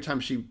again. And every time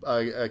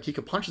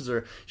Kika punches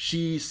her,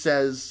 she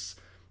says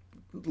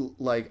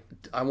like,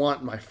 I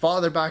want my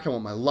father back. I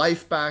want my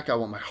life back. I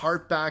want my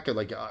heart back.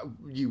 Like,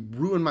 you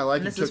ruined my life.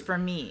 And this is for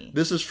me.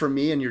 This is for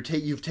me, and you've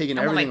taken everything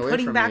away from me. I want my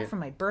pudding back for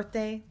my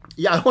birthday.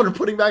 Yeah, I want her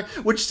pudding back,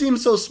 which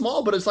seems so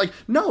small, but it's like,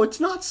 no, it's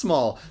not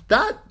small.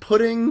 That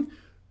pudding,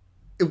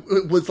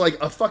 it was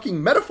like a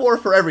fucking metaphor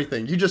for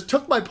everything. You just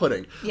took my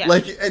pudding. Yeah.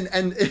 Like,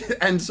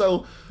 and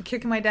so...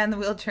 Kicking my dad in the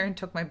wheelchair and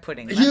took my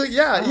pudding.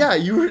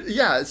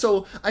 Yeah.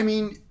 So, I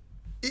mean...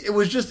 It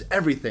was just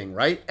everything,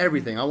 right?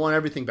 Everything. I want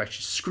everything back.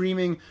 She's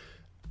screaming.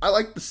 I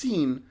like the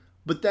scene,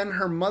 but then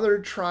her mother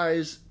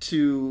tries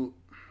to...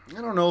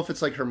 I don't know if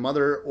it's like her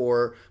mother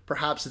or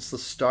perhaps it's the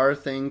star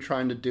thing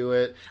trying to do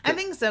it. I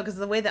think so, because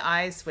the way the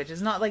eyes switch,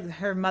 it's not like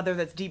her mother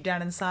that's deep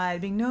down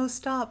inside being, no,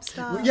 stop.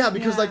 Yeah,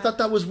 because I thought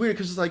that was weird,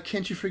 because it's like,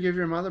 can't you forgive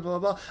your mother, blah,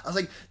 blah, blah. I was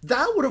like,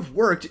 that would have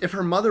worked if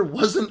her mother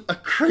wasn't a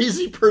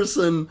crazy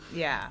person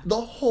the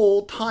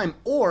whole time.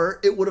 Or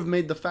it would have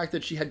made the fact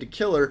that she had to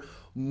kill her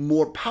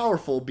more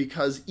powerful,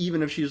 because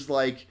even if she's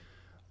like,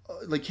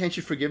 can't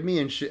you forgive me,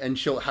 and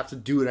she'll have to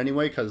do it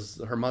anyway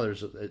because her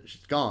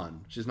she's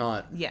gone, she's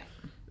not.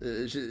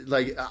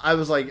 I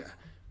was like,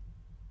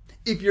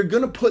 if you're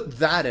gonna put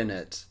that in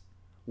it,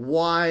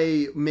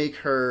 why make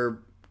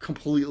her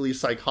completely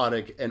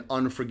psychotic and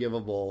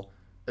unforgivable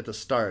at the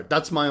start?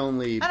 That's my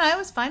only... And I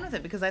was fine with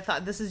it, because I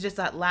thought this is just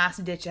that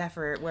last ditch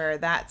effort where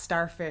that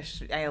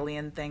starfish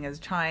alien thing is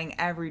trying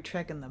every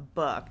trick in the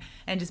book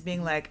and just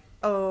being like,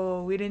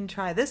 oh, we didn't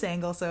try this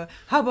angle, so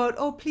how about,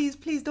 oh, please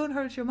don't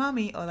hurt your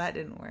mommy. Oh, that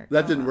didn't work.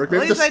 That didn't work.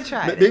 Maybe at least I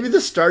tried. Maybe the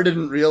star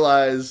didn't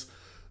realize,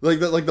 like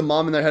the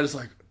mom in their head is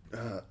like,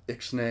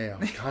 Ixnay,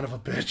 I'm kind of a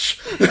bitch.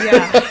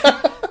 Yeah,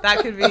 that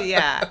could be,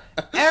 yeah.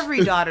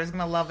 Every daughter's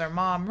going to love their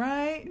mom,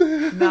 right?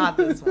 Not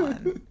this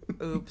one.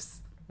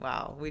 Oops.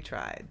 Wow, we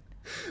tried.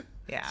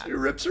 Yeah. So she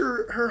rips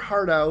her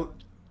heart out.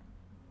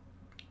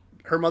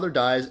 Her mother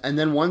dies, and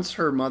then once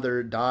her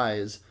mother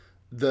dies,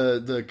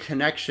 the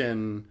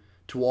connection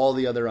to all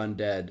the other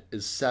undead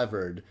is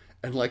severed,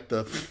 and like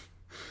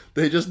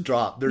they just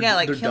drop. They're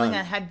killing done.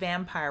 a head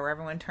vampire where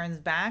everyone turns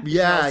back.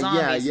 Yeah.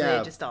 So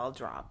they just all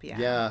drop.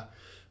 Yeah.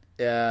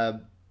 Her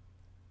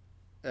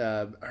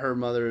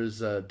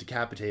mother's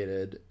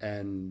decapitated,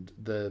 and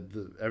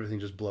the everything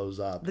just blows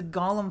up. The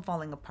golem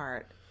falling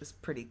apart is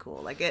pretty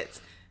cool. Like,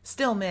 it's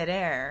still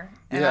midair,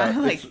 and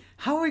I'm like,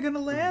 how are we gonna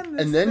land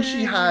this? And then thing?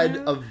 she had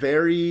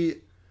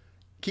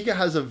Kika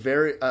has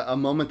a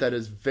moment that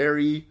is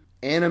very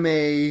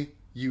anime.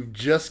 You've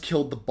just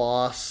killed the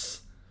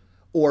boss,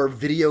 or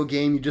video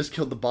game, you just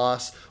killed the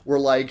boss, where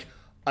like,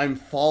 I'm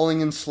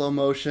falling in slow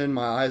motion,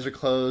 my eyes are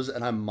closed,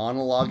 and I'm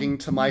monologuing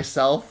to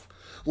myself.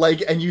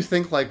 Like, and you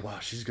think like, wow,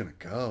 she's gonna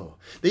go.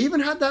 They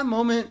even had that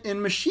moment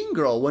in Machine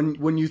Girl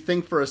when you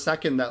think for a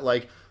second that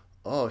like,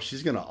 oh,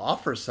 she's gonna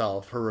off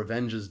herself, her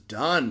revenge is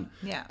done.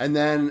 Yeah. And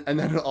then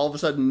all of a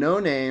sudden, No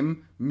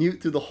Name, mute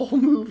through the whole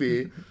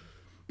movie.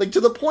 Like,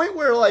 to the point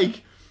where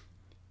like,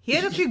 he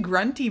had a few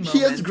grunty moments. He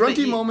has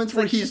grunty moments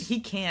where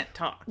he can't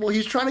talk. Well,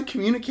 he's trying to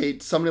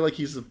communicate to somebody like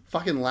he's a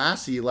fucking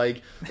lassie.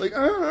 Like,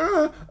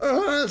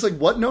 it's like,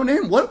 what? No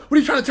Name? What are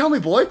you trying to tell me,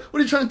 boy? What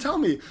are you trying to tell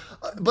me?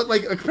 But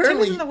like,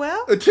 apparently, Timmy's in the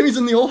well. Timmy's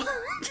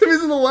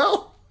in the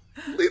well.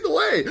 Lead the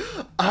way.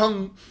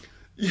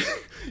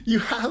 You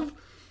have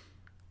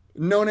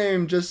No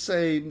Name just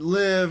say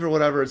live or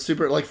whatever. It's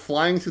super like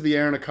flying through the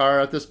air in a car.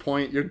 At this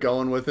point, you're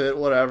going with it,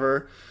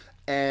 whatever.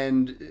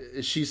 And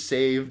she's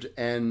saved,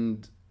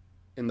 and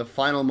in the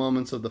final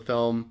moments of the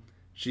film,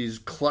 she's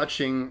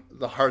clutching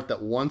the heart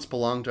that once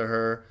belonged to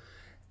her,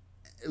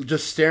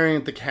 just staring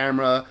at the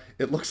camera.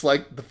 It looks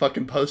like the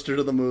fucking poster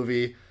to the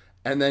movie,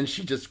 and then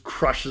she just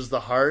crushes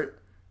the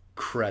heart.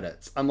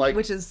 Credits. I'm like...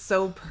 Which is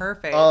so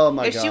perfect. Oh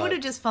my God. If she would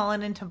have just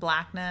fallen into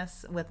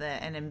blackness with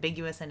an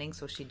ambiguous ending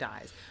so she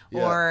dies.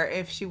 Yeah. Or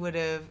if she would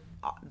have,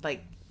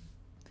 like...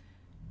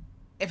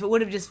 If it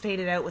would have just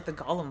faded out with the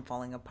golem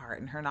falling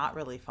apart and her not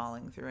really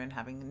falling through and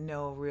having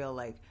no real,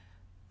 like...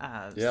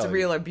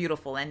 surreal or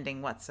beautiful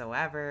ending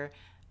whatsoever.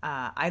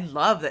 I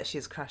love that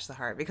she's crushed the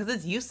heart, because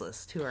it's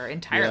useless to her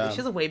entirely. Yeah. She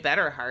has a way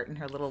better heart in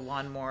her little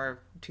lawnmower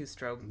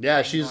 2-stroke.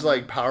 Yeah, she's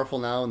like powerful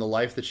now, and the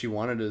life that she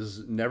wanted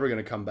is never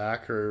going to come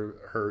back.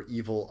 Her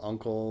evil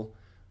uncle,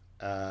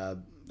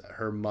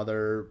 her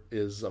mother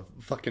is a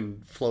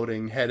fucking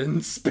floating head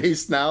in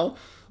space now.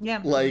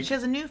 Yeah, like, she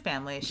has a new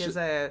family. She has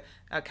a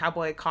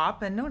cowboy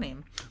cop and No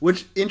Name.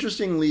 Which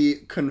interestingly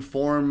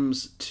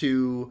conforms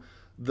to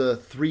the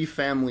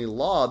 3-family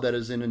law that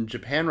is in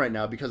Japan right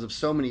now, because of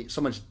so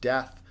much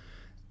death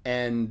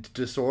and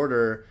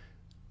disorder.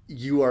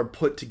 You are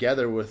put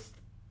together with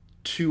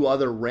 2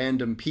 other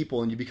random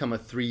people, and you become a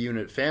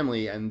 3-unit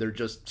family, and they're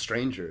just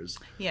strangers.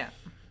 Yeah.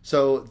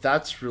 So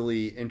that's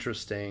really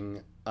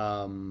interesting,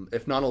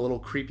 if not a little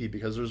creepy,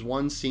 because there's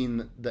one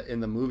scene that in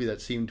the movie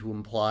that seemed to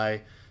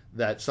imply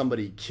that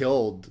somebody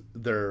killed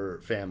their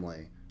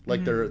family,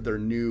 like their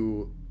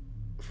new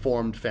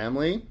formed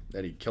family,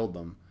 that he killed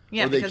them.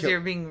 Yeah, because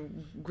you're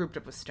being grouped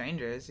up with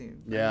strangers.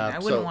 I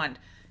wouldn't want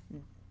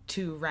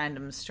two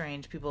random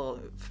strange people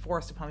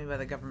forced upon me by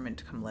the government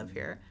to come live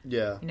here.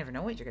 Yeah. You never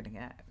know what you're going to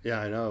get. Yeah,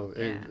 I know.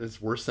 Yeah. It's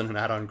worse than an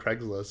ad on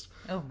Craigslist.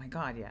 Oh my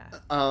God, yeah.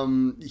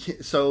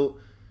 So,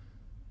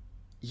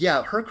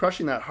 yeah, her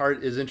crushing that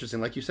heart is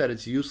interesting. Like you said,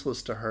 it's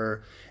useless to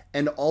her.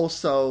 And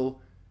also,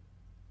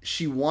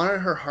 she wanted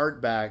her heart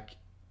back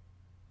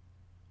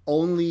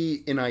only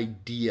in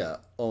idea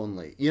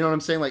only. You know what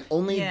I'm saying? Like,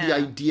 only the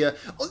idea,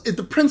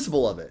 the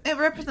principle of it. It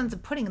represents a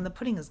pudding, and the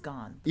pudding is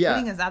gone. The Yeah.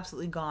 pudding is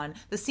absolutely gone.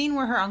 The scene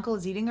where her uncle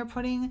is eating her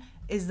pudding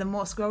is the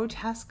most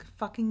grotesque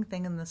fucking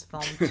thing in this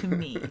film to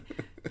me.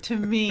 To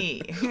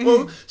me.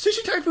 Well,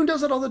 Sushi Typhoon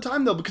does that all the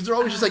time, though, because they're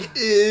always just like,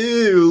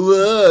 ew,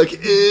 look,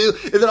 ew.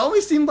 And it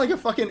always seemed like a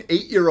fucking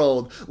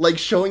 8-year-old, like,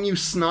 showing you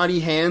snotty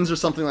hands or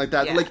something like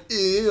that. Yeah. They're like,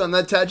 ew, I'm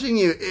not touching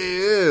you,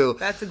 ew.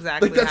 That's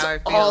exactly like, that's how I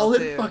feel, all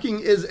too. it fucking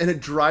is, and it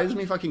drives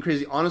me fucking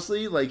crazy.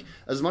 Honestly, like,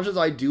 as much as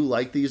I do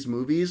like these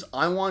movies,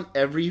 I want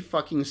every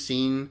fucking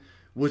scene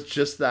with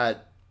just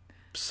that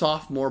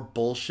sophomore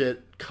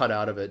bullshit cut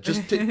out of it.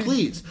 Just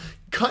please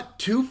cut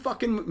 2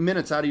 fucking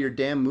minutes out of your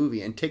damn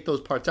movie and take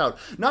those parts out.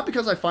 Not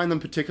because I find them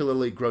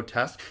particularly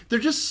grotesque. They're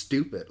just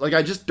stupid. Like,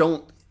 I just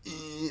don't,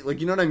 like,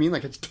 you know what I mean?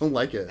 Like, I just don't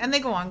like it. And they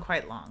go on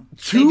quite long.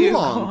 Too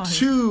long.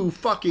 Too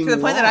fucking long. To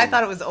the point that I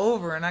thought it was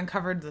over and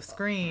uncovered the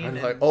screen.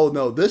 I'm like, oh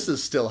no, this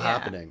is still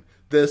happening.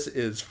 This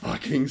is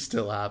fucking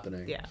still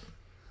happening. Yeah.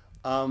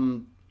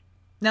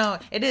 No,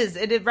 it is.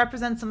 It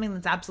represents something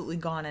that's absolutely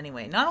gone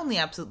anyway. Not only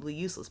absolutely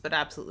useless, but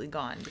absolutely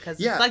gone. Because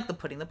it's like the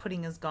pudding. The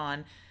pudding is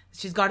gone.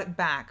 She's got it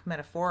back,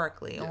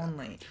 metaphorically,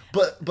 only.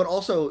 But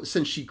also,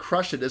 since she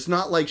crushed it, it's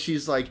not like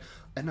she's like,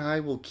 and I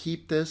will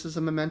keep this as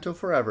a memento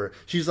forever.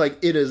 She's like,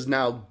 it is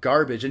now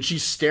garbage. And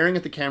she's staring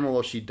at the camera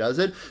while she does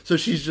it. So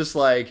she's just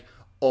like,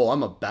 oh,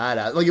 I'm a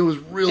badass. Like, it was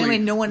really... Anyway,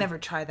 no one ever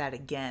try that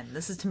again.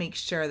 This is to make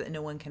sure that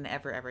no one can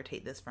ever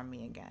take this from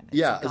me again.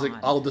 It's like,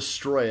 I'll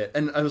destroy it.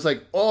 And I was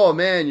like, oh,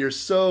 man, you're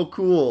so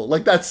cool.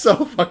 Like, that's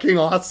so fucking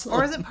awesome.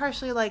 Or is it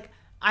partially like,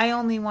 I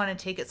only want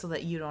to take it so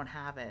that you don't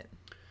have it?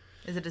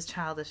 Is it as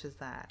childish as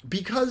that?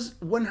 Because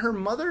when her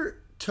mother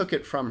took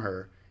it from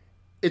her,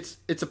 it's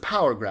a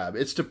power grab.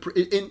 It's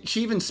to...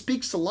 she even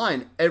speaks the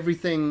line,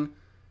 everything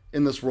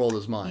in this world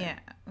is mine. Yeah,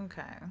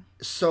 okay.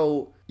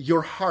 So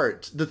your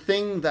heart, the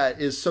thing that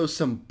is so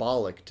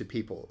symbolic to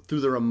people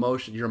through their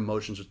emotion, your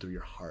emotions are through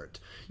your heart.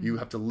 Mm-hmm. You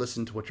have to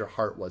listen to what your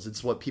heart was.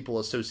 It's what people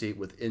associate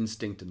with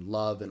instinct and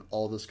love and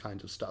all this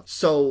kind of stuff.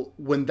 So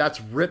when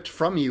that's ripped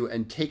from you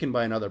and taken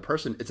by another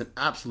person, it's an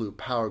absolute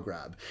power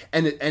grab.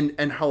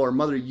 And how her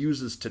mother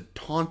uses to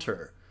taunt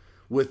her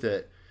with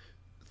it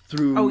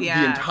through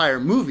the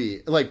entire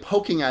movie, like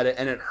poking at it,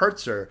 and it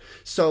hurts her.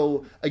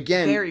 So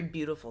again, very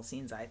beautiful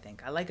scenes. I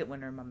think I like it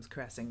when her mom's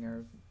caressing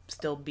her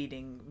still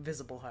beating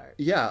visible heart.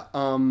 Yeah.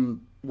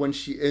 When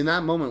she, in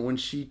that moment when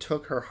she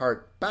took her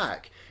heart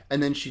back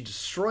and then she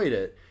destroyed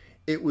it,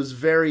 it was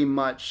very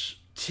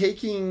much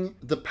taking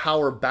the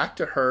power back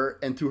to her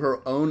and through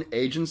her own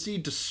agency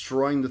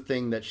destroying the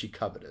thing that she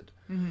coveted.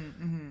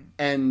 Mm-hmm, mm-hmm.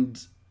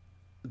 And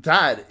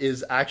that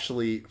is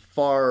actually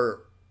far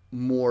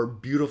more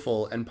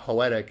beautiful and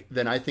poetic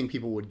than I think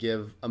people would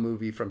give a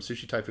movie from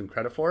Sushi Typhoon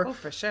credit for. Oh,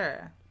 for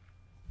sure.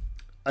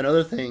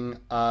 Another thing,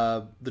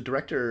 the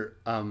director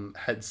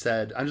had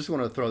said, I'm just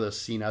going to throw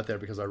this scene out there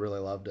because I really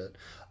loved it.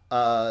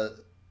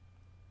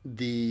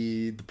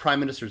 The Prime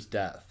Minister's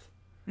death.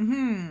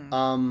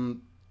 Mm-hmm.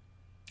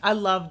 I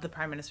loved the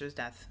Prime Minister's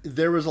death.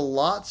 There was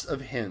lots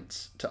of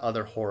hints to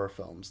other horror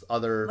films.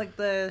 Like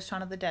the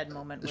Shaun of the Dead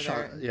moment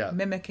where they're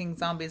mimicking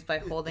zombies by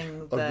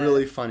holding the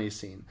really funny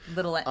scene.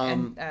 Little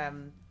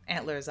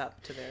antlers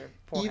up to their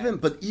forehead.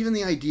 Even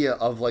the idea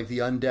of like the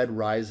undead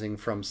rising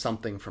from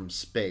something from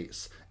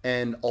space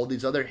and all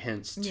these other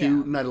hints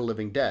to Night of the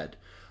Living Dead.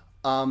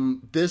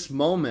 This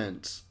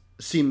moment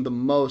seemed the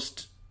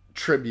most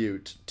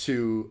tribute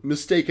to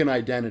mistaken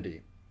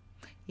identity.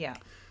 Yeah.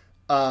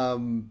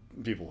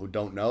 People who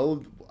don't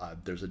know,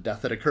 there's a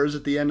death that occurs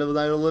at the end of the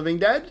Night of the Living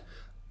Dead.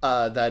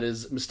 That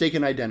is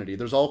mistaken identity.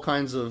 There's all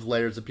kinds of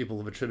layers that people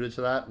have attributed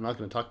to that. I'm not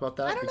going to talk about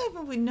that. I don't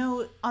know if we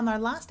know on our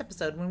last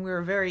episode when we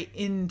were very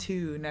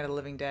into Night of the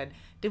Living Dead,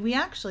 did we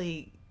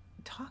actually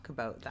talk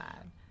about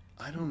that?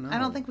 I don't know. I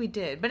don't think we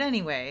did. But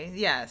anyway,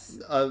 yes.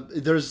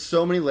 There's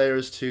so many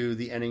layers to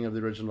the ending of the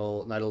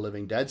original Night of the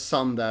Living Dead.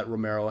 Some that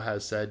Romero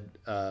has said,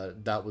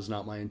 that was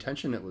not my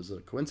intention. It was a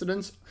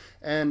coincidence.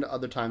 And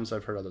other times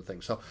I've heard other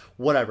things. So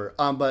whatever.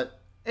 But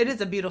it is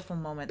a beautiful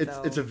moment,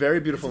 though. It's a very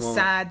beautiful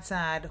moment.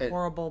 Sad,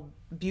 horrible,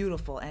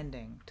 beautiful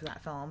ending to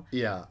that film.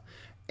 Yeah.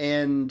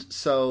 And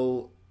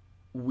so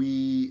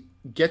we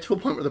get to a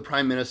point where the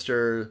Prime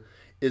Minister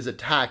is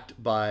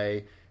attacked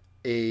by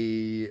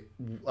a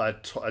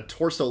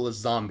torso-less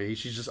zombie.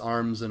 She's just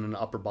arms and an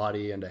upper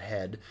body and a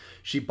head.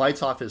 She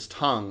bites off his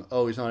tongue.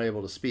 Oh, he's not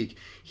able to speak.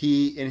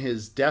 He, in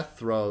his death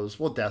throes,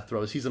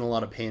 he's in a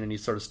lot of pain and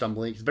he's sort of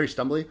stumbling. He's very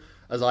stumbly,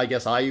 as I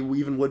guess I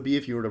even would be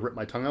if you were to rip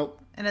my tongue out.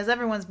 And as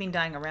everyone's been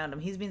dying around him,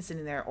 he's been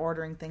sitting there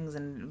ordering things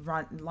and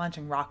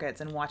launching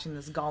rockets and watching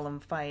this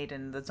golem fight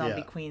and the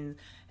zombie queen,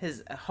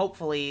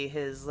 hopefully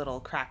his little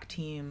crack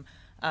team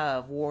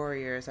of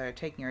warriors that are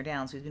taking her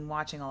down. So he's been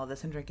watching all of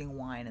this and drinking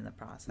wine in the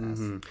process.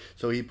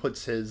 So he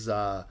puts his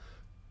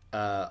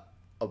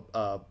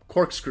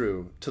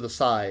corkscrew to the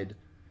side,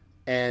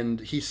 and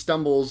he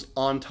stumbles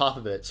on top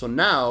of it. So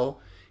now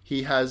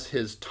he has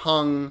his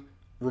tongue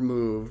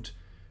removed,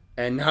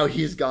 and now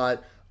he's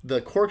got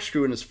the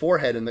corkscrew in his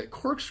forehead, and the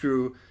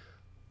corkscrew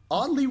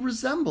oddly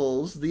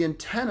resembles the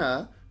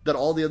antenna that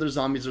all the other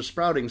zombies are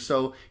sprouting.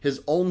 So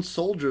his own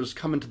soldiers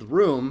come into the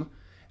room,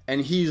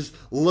 and he's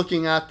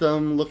looking at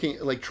them,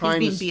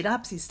 trying he's being beat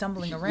up. So he's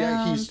stumbling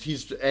around.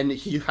 Yeah, and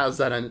he has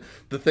the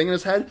thing in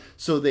his head.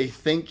 So they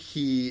think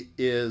he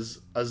is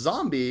a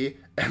zombie,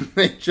 and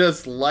they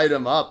just light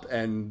him up,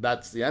 and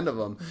that's the end of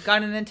him. He's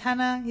got an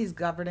antenna. He's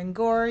covered in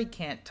gore. He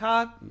can't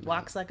talk.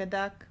 Walks like a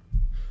duck.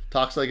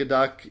 Talks like a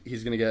duck.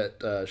 He's gonna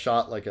get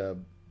shot like a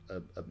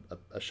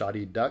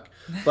shoddy duck.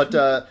 But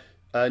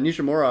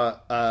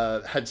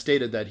Nishimura had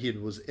stated that he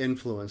was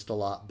influenced a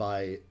lot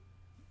by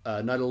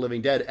Night of the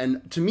Living Dead,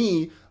 and to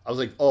me, I was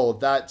like, oh,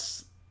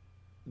 that's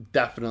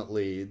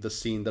definitely the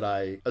scene that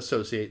I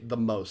associate the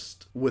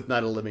most with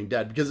Night of the Living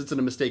Dead, because it's a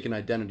mistaken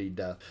identity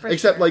death.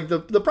 Except like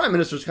the Prime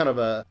Minister's kind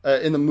of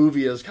in the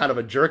movie is kind of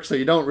a jerk, so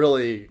you don't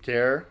really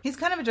care. He's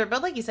kind of a jerk,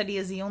 but like you said, he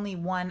is the only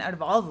one out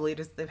of all the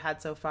leaders they've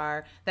had so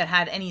far that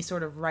had any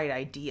sort of right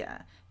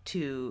idea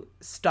to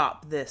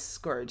stop this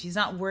scourge. He's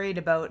not worried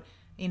about,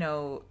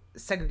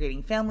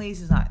 segregating families.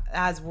 He's not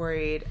as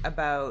worried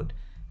about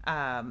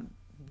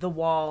the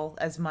wall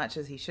as much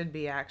as he should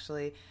be,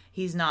 actually.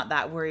 He's not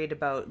that worried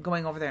about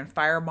going over there and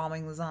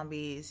firebombing the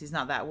zombies. He's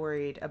not that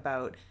worried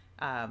about,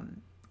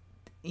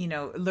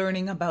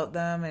 learning about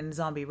them and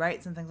zombie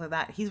rights and things like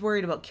that. He's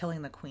worried about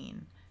killing the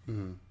queen.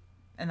 Mm-hmm.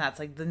 And that's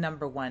like the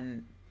number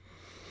one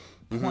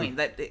point.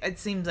 That it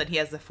seems that he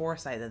has the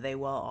foresight that they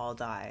will all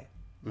die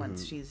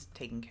once she's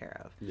taken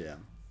care of. Yeah.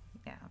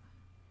 Yeah.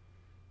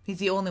 He's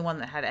the only one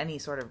that had any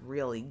sort of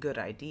really good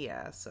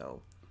idea,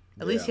 so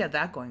at least he had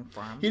that going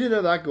for him. He did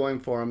have that going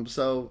for him,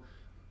 so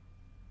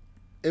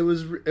it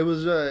was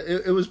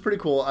pretty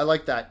cool. I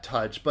like that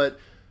touch, but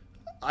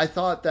I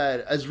thought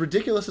that as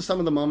ridiculous as some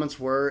of the moments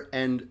were,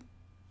 and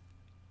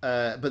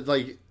I'm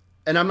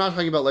not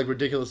talking about like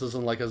ridiculous as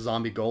in like a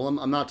zombie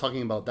golem. I'm not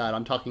talking about that.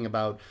 I'm talking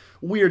about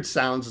weird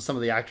sounds that some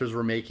of the actors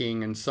were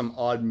making, and some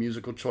odd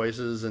musical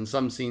choices, and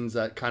some scenes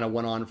that kind of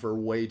went on for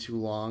way too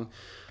long.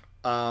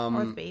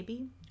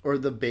 Or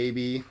the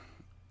baby.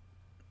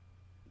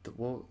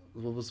 What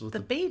was with the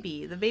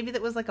baby? The baby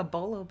that was like a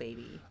bolo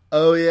baby.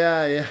 Oh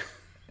yeah. It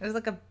was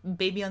like a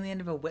baby on the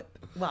end of a whip.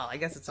 Well, I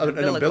guess it's an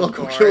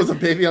umbilical cord. It was a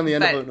baby on the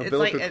end of an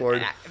umbilical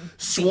cord.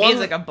 Swung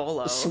like a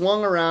bolo.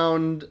 Swung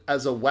around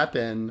as a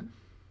weapon.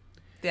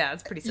 Yeah,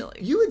 it's pretty silly.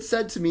 You had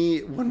said to me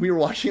when we were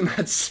watching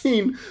that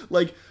scene,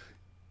 like,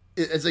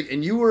 it's like,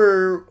 and you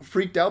were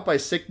freaked out by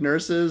sick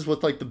nurses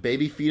with like the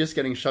baby fetus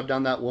getting shoved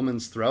down that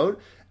woman's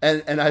throat.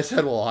 And I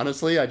said, well,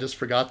 honestly, I just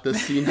forgot this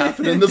scene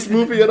happened in this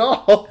movie at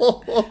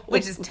all.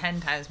 Which is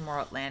 10 times more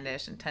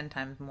outlandish and 10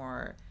 times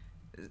more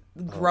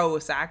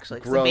gross, actually.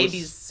 Because the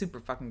baby's super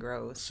fucking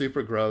gross.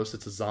 Super gross.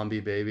 It's a zombie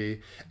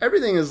baby.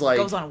 Everything is like...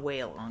 It goes on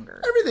way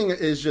longer. Everything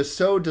is just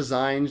so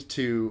designed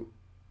to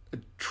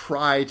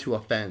try to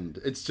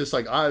offend. It's just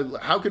like,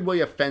 how could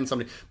we offend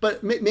somebody?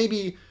 But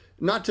maybe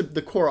not to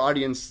the core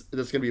audience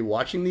that's going to be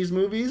watching these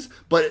movies,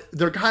 but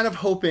they're kind of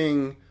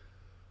hoping...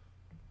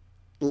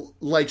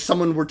 like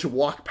someone were to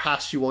walk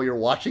past you while you're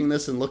watching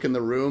this and look in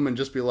the room and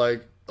just be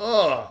like,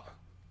 oh,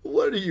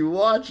 what are you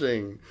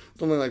watching?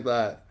 Something like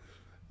that.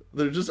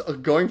 They're just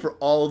going for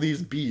all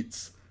these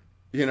beats,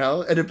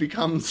 and it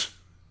becomes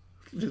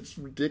just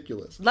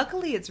ridiculous.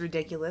 Luckily, it's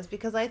ridiculous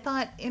because I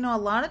thought, a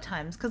lot of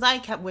times, because I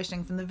kept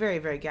wishing from the very,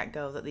 very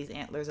get-go that these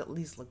antlers at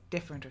least look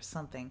different or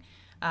something.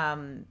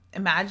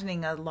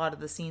 Imagining a lot of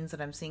the scenes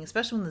that I'm seeing,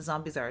 especially when the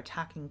zombies are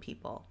attacking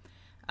people.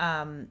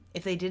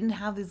 If they didn't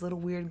have these little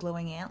weird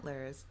glowing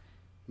antlers,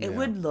 it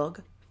would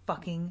look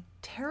fucking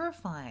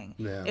terrifying.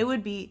 Yeah. It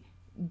would be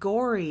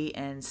gory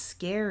and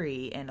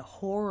scary and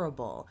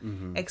horrible.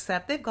 Mm-hmm.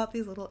 Except they've got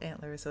these little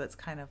antlers, so it's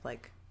kind of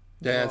like...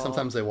 Yeah, and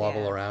sometimes they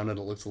wobble around and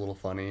it looks a little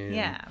funny.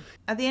 Yeah.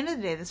 At the end of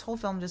the day, this whole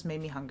film just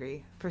made me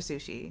hungry for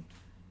sushi.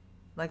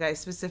 Like, I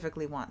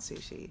specifically want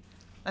sushi.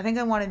 I think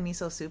I wanted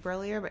miso soup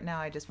earlier, but now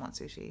I just want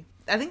sushi.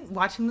 I think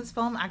watching this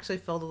film actually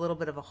filled a little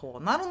bit of a hole.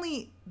 Not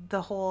only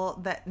the hole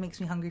that makes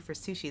me hungry for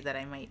sushi that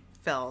I might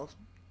fill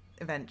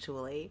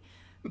eventually,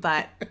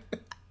 but,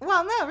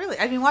 well, no, really.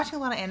 I've been watching a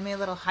lot of anime, a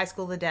little High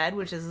School of the Dead,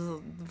 which is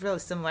really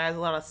similar. It has a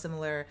lot of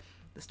similar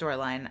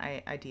storyline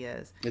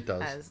ideas. It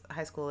does. As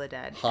High School of the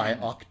Dead. High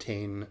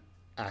octane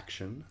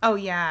action. Oh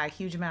yeah, a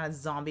huge amount of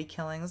zombie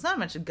killing. There's not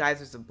much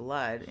geysers of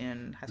blood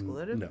in High School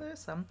of the Dead. There's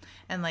some,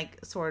 and like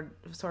sword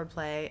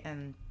play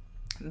and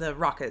the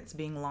rockets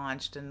being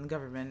launched and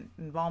government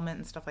involvement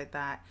and stuff like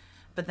that.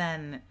 But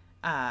then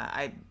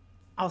I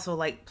also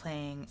like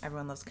playing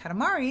Everyone Loves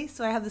Katamari,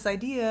 so I have this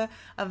idea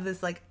of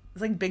this like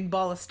big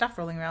ball of stuff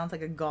rolling around. It's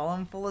like a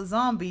golem full of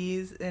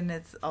zombies, and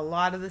it's a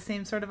lot of the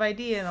same sort of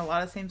idea and a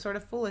lot of the same sort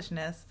of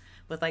foolishness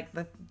with like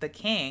the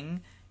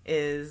king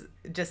is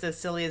just as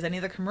silly as any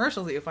of the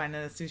commercials that you find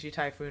in a Sushi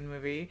Typhoon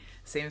movie.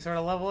 Same sort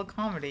of level of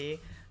comedy.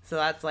 So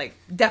that's like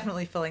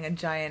definitely filling a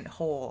giant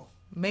hole.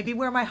 Maybe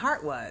where my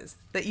heart was.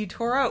 That you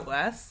tore out,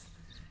 Wes.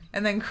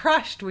 And then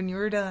crushed when you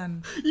were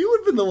done. You would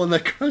have been the one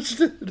that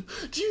crushed it.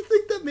 Do you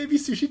think that maybe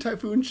Sushi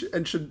Typhoon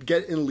should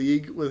get in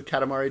league with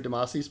Katamari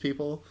Damacy's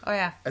people? Oh,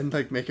 yeah. And,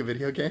 like, make a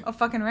video game? Oh,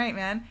 fucking right,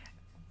 man.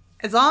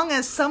 As long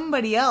as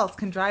somebody else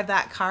can drive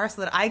that car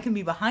so that I can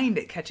be behind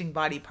it catching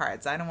body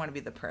parts. I don't want to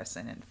be the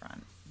person in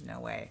front. No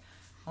way.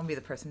 I want to be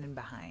the person in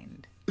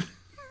behind.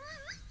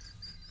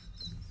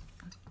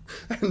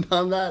 And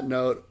on that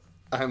note,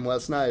 I'm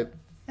Wes Knipe.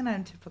 And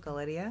I'm Typical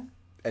Lydia.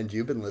 And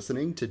you've been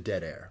listening to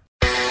Dead Air.